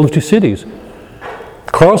 Tale of Two Cities,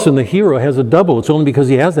 Carlson, the hero, has a double. It's only because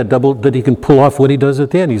he has that double that he can pull off what he does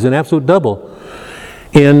at the end. He's an absolute double.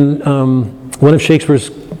 In one of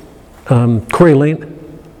Shakespeare's Coriolanus,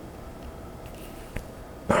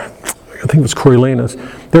 I think it was Coriolanus,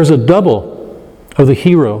 there's a double of the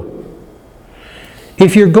hero.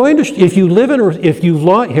 If you here,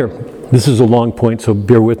 this is a long point, so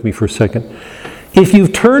bear with me for a second. If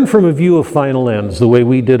you've turned from a view of final ends, the way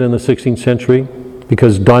we did in the 16th century,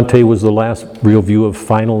 because Dante was the last real view of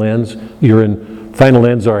final ends, final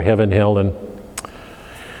ends are heaven, hell, and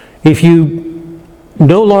if you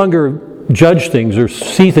no longer judge things or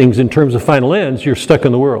see things in terms of final ends, you're stuck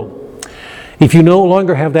in the world. If you no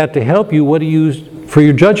longer have that to help you, what do you use for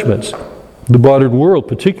your judgments? The modern world,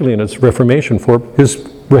 particularly in its Reformation form, is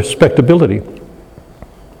respectability.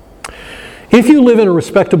 If you live in a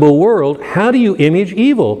respectable world, how do you image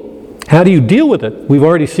evil? How do you deal with it? We've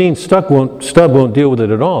already seen Stubb won't deal with it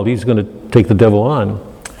at all. He's going to take the devil on.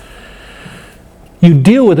 You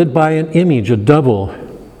deal with it by an image, a double.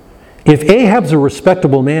 If Ahab's a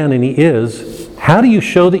respectable man, and he is, how do you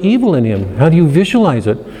show the evil in him? How do you visualize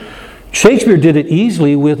it? Shakespeare did it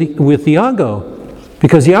easily with Iago,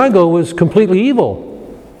 because Iago was completely evil.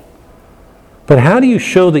 But how do you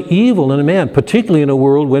show the evil in a man, particularly in a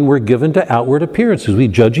world when we're given to outward appearances? We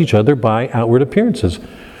judge each other by outward appearances.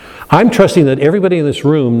 I'm trusting that everybody in this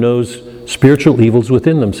room knows spiritual evils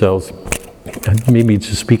within themselves. Maybe it's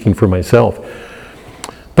just speaking for myself.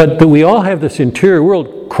 But that we all have this interior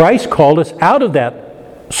world. Christ called us out of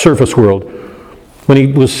that surface world. When he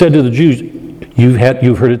was said to the Jews,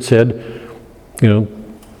 you've heard it said,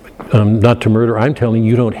 not to murder. I'm telling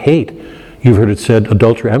you, don't hate. You've heard it said,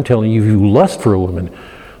 adultery. I'm telling you, you lust for a woman.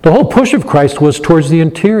 The whole push of Christ was towards the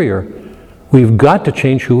interior. We've got to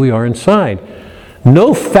change who we are inside.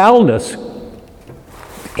 No foulness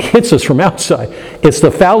hits us from outside. It's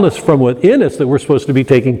the foulness from within us that we're supposed to be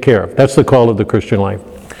taking care of. That's the call of the Christian life.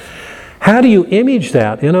 How do you image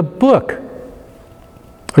that in a book?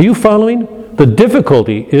 Are you following? The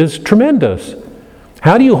difficulty is tremendous.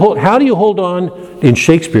 How do you hold on? In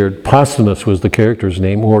Shakespeare, Posthumus was the character's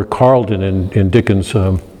name, or Carlton in Dickens'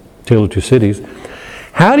 Tale of Two Cities.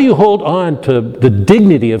 How do you hold on to the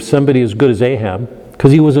dignity of somebody as good as Ahab?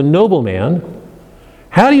 Because he was a noble man.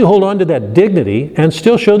 How do you hold on to that dignity and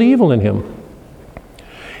still show the evil in him?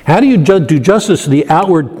 How do you do justice to the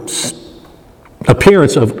outward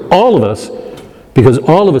appearance of all of us, because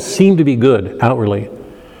all of us seem to be good outwardly,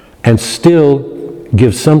 and still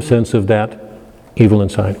give some sense of that evil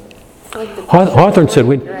inside? Hawthorne said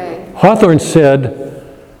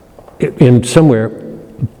in somewhere,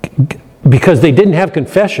 because they didn't have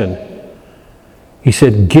confession, he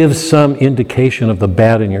said, give some indication of the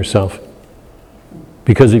bad in yourself.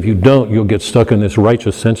 Because if you don't, you'll get stuck in this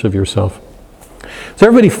righteous sense of yourself. Is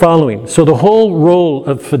everybody following? So the whole role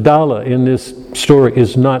of Fedallah in this story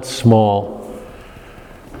is not small.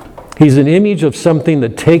 He's an image of something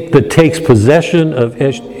that takes possession of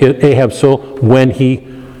Ahab's soul when he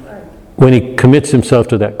commits himself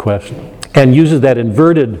to that quest and uses that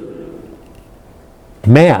inverted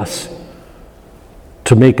mass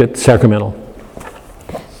to make it sacramental.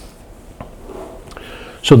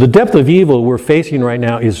 So the depth of evil we're facing right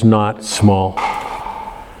now is not small.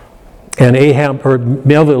 And Ahab, or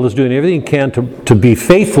Melville, is doing everything he can to be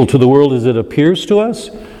faithful to the world as it appears to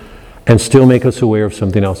us and still make us aware of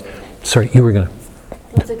something else. Sorry, you were going to...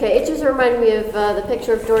 That's okay. It just reminded me of the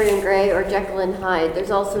picture of Dorian Gray or Jekyll and Hyde.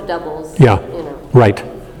 There's also doubles. Yeah, You know. right.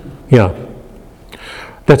 Yeah.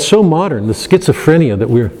 That's so modern, the schizophrenia that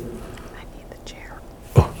we're... I need the chair.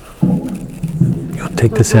 Oh. You'll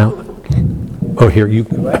take this out? Oh, here, you...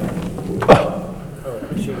 Oh.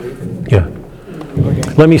 Yeah.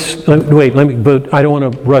 Let me, but I don't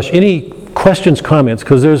want to rush. Any questions, comments?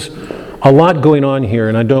 Because there's a lot going on here,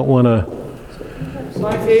 and I don't want to...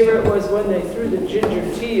 My favorite was when they threw the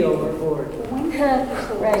ginger tea overboard.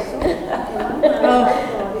 Right.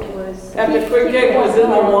 After Quick was in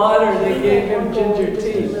the water, they gave him ginger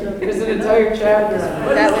tea. There's an entire chapter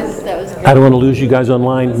on it. That was great. I don't want to lose you guys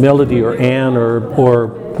online. Melody or Ann or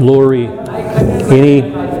Lori, any...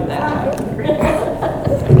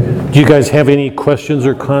 Do you guys have any questions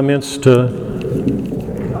or comments to...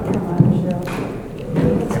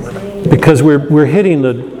 Because we're hitting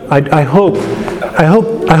the... I hope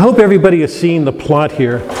everybody is seeing the plot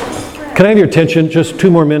here. Can I have your attention? Just 2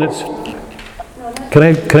 more minutes. Can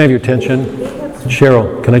I have your attention?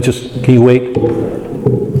 Cheryl, can you wait?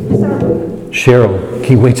 Cheryl,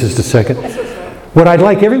 can you wait just a second? What I'd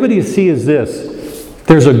like everybody to see is this.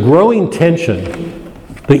 There's a growing tension.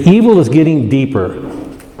 The evil is getting deeper.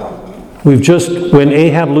 When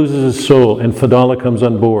Ahab loses his soul and Fadala comes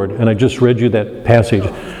on board, and I just read you that passage,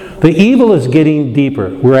 the evil is getting deeper.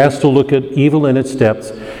 We're asked to look at evil in its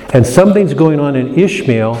depths, and something's going on in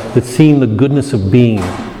Ishmael that's seeing the goodness of being.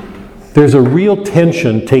 There's a real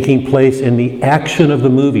tension taking place in the action of the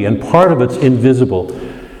movie, and part of it's invisible.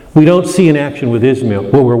 We don't see an action with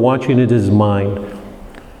Ishmael. What we're watching is his mind.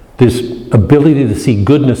 This ability to see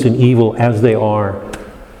goodness and evil as they are.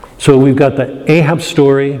 So we've got the Ahab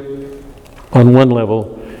story on one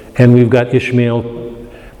level, and we've got Ishmael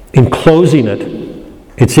enclosing it.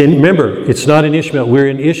 Remember, it's not in Ishmael. We're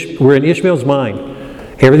in Ishmael's mind.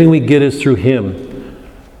 Everything we get is through him.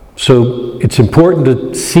 So it's important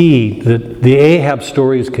to see that the Ahab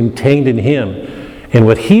story is contained in him. And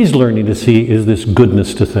what he's learning to see is this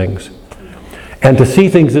goodness to things. And to see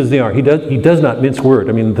things as they are. He does not mince word.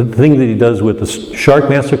 I mean, the thing that he does with the shark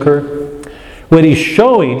massacre, what he's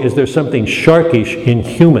showing is there's something sharkish in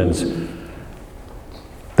humans.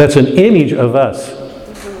 That's an image of us.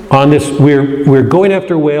 On this, we're going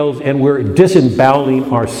after whales and we're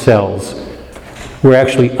disemboweling ourselves. We're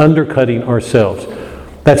actually undercutting ourselves.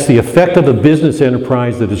 That's the effect of a business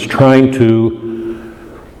enterprise that is trying to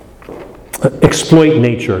exploit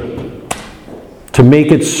nature, to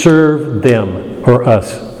make it serve them or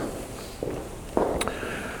us.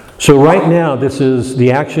 So right now,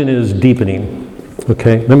 the action is deepening.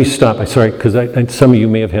 Okay, let me stop. I'm sorry, because some of you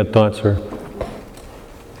may have had thoughts or...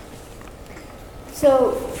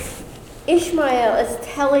 So Ishmael is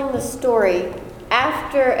telling the story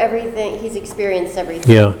after everything, he's experienced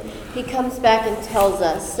everything. Yeah. He comes back and tells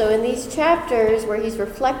us. So in these chapters where he's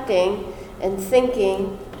reflecting and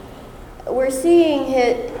thinking, we're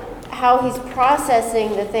seeing how he's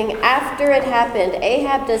processing the thing after it happened.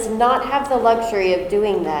 Ahab does not have the luxury of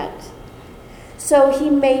doing that. So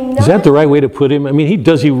he may not... Is that the right way to put him? I mean,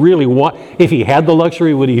 does he really want... If he had the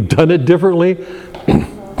luxury, would he have done it differently?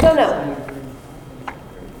 No.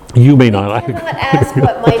 You may not. I cannot ask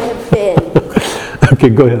what might have been. Okay,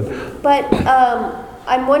 go ahead. But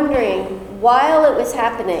I'm wondering, while it was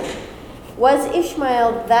happening, was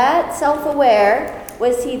Ishmael that self-aware?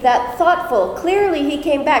 Was he that thoughtful? Clearly he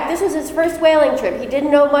came back. This was his first whaling trip. He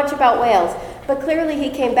didn't know much about whales, but clearly he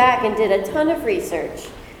came back and did a ton of research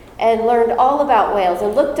and learned all about whales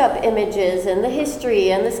and looked up images and the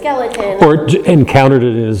history and the skeleton. Or encountered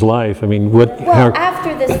it in his life. I mean,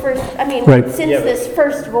 after this first, right. Since this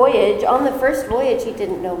first voyage, on the first voyage he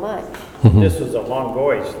didn't know much. Mm-hmm. This was a long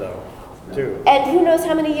voyage though, too. And who knows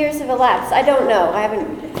how many years have elapsed? I don't know. I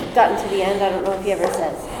haven't gotten to the end. I don't know if he ever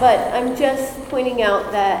says. But I'm just pointing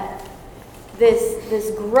out that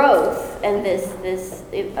this growth and this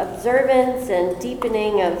observance and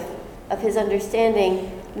deepening of his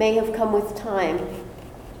understanding may have come with time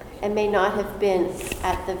and may not have been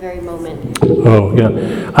at the very moment. Oh,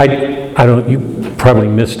 yeah. I don't, you probably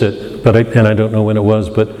missed it, but I don't know when it was,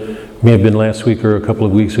 but it may have been last week or a couple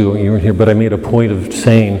of weeks ago when you were here, but I made a point of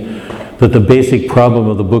saying that the basic problem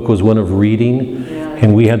of the book was one of reading,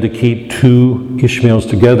 and we had to keep two Ishmaels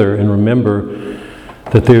together and remember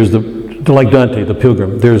that there's like Dante, the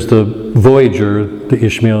pilgrim, there's the voyager, the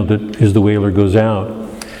Ishmael that is the whaler goes out,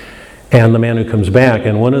 and the man who comes back.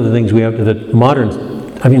 And one of the things we have to, the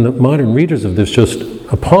modern readers of this just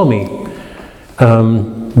appall me.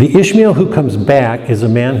 the Ishmael who comes back is a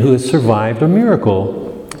man who has survived a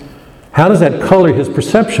miracle. How does that color his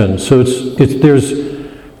perception? So there's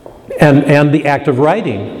the act of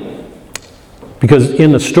writing. Because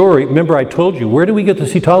in the story, remember I told you, where do we get the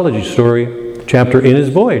cetology story chapter in his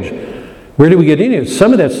voyage? Where do we get any of it?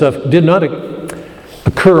 Some of that stuff did not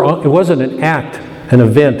occur, it wasn't an act, an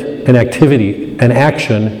event, an activity, an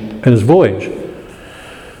action in his voyage.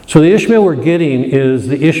 So the Ishmael we're getting is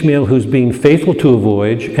the Ishmael who's being faithful to a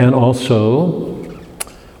voyage and also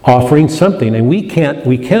offering something. And we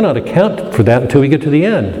cannot account for that until we get to the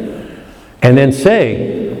end. And then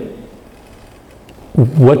say,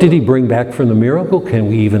 what did he bring back from the miracle? Can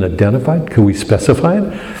we even identify it? Can we specify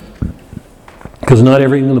it? Because not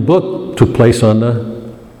everything in the book took place on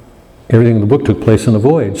everything in the book took place in the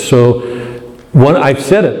voyage. So I've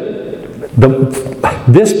said it.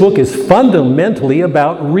 This book is fundamentally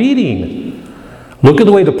about reading. Look at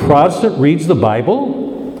the way the Protestant reads the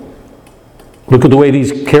Bible. Look at the way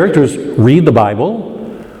these characters read the Bible.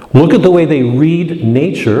 Look at the way they read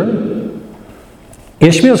nature.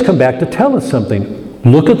 Ishmael's come back to tell us something.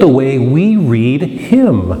 Look at the way we read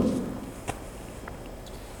him.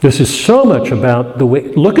 This is so much about the way,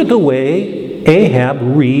 look at the way Ahab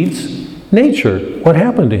reads nature. What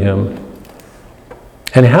happened to him?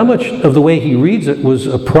 And how much of the way he reads it was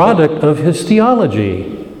a product of his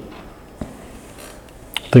theology.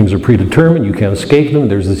 Things are predetermined, you can't escape them,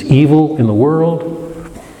 there's this evil in the world.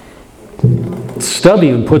 Stubb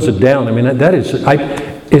even puts it down. I mean,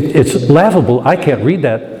 it's laughable. I can't read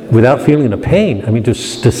that without feeling a pain. I mean,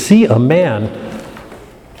 just to see a man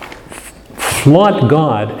flaunt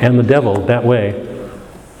God and the devil that way,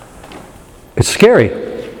 it's scary.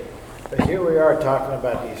 But here we are talking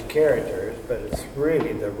about these characters, but it's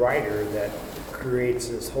really the writer that creates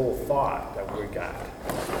this whole thought that we got.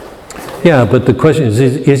 Yeah, but the question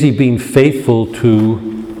is he being faithful to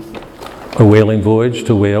a whaling voyage,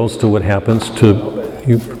 to whales, to what happens to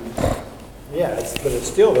you? Yeah, but it's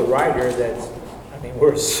still the writer that's, I mean,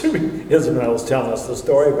 we're assuming Ismael's telling us the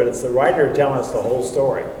story, but it's the writer telling us the whole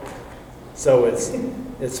story. So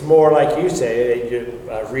it's more like you say,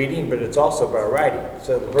 reading, but it's also about writing.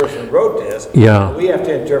 So the person who wrote this, we have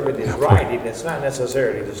to interpret his writing. It's not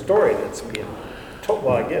necessarily the story that's being told.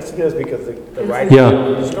 Well, I guess it is because the writer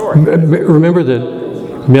told the story. Remember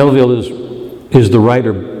that Melville is the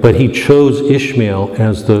writer, but he chose Ishmael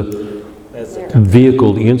as the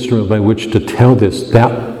vehicle, the instrument by which to tell this.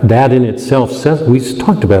 That in itself says, we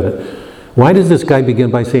talked about it. Why does this guy begin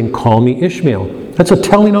by saying, "Call me Ishmael"? That's a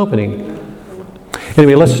telling opening.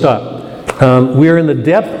 Anyway, let's stop. We're in the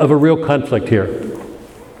depth of a real conflict here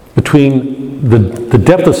between the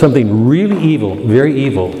depth of something really evil, very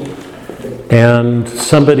evil, and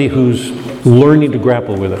somebody who's learning to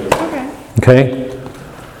grapple with it. Okay?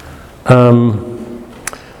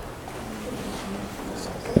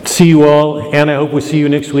 See you all, and I hope we see you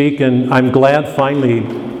next week. And I'm glad finally,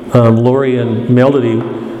 Lori and Melody,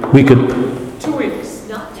 we could... 2 weeks.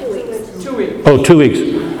 Not 2 weeks. 2 weeks. Oh, 2 weeks.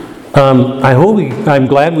 I'm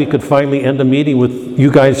glad we could finally end the meeting with you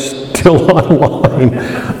guys still online.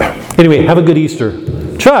 Anyway, have a good Easter.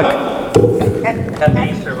 Chuck!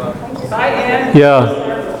 Happy Easter, Bob. Bye, Ann. Yeah.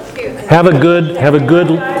 Have a good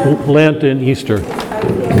Lent and Easter.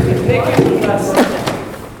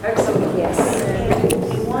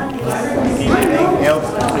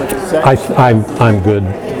 I'm good,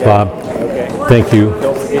 Bob. Okay. Thank you.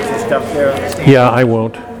 Don't forget your stuff there. Yeah, I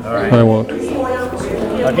won't. All right. I won't.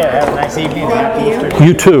 Okay, have a nice evening. Happy Easter.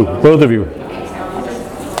 You too, both of you.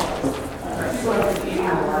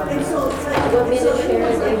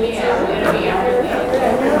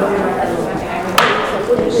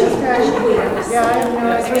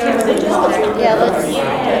 Yeah, let's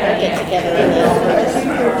get together and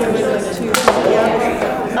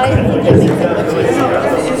I think it makes it much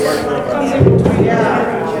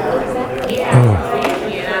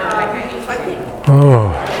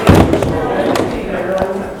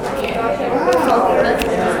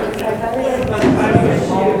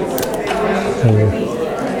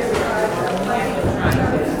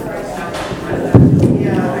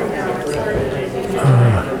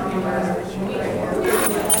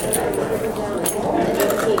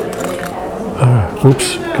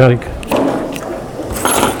Oops, got it.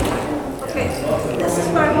 Okay, this is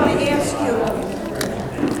what I want to ask you.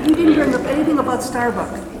 You didn't bring up anything about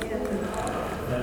Starbucks.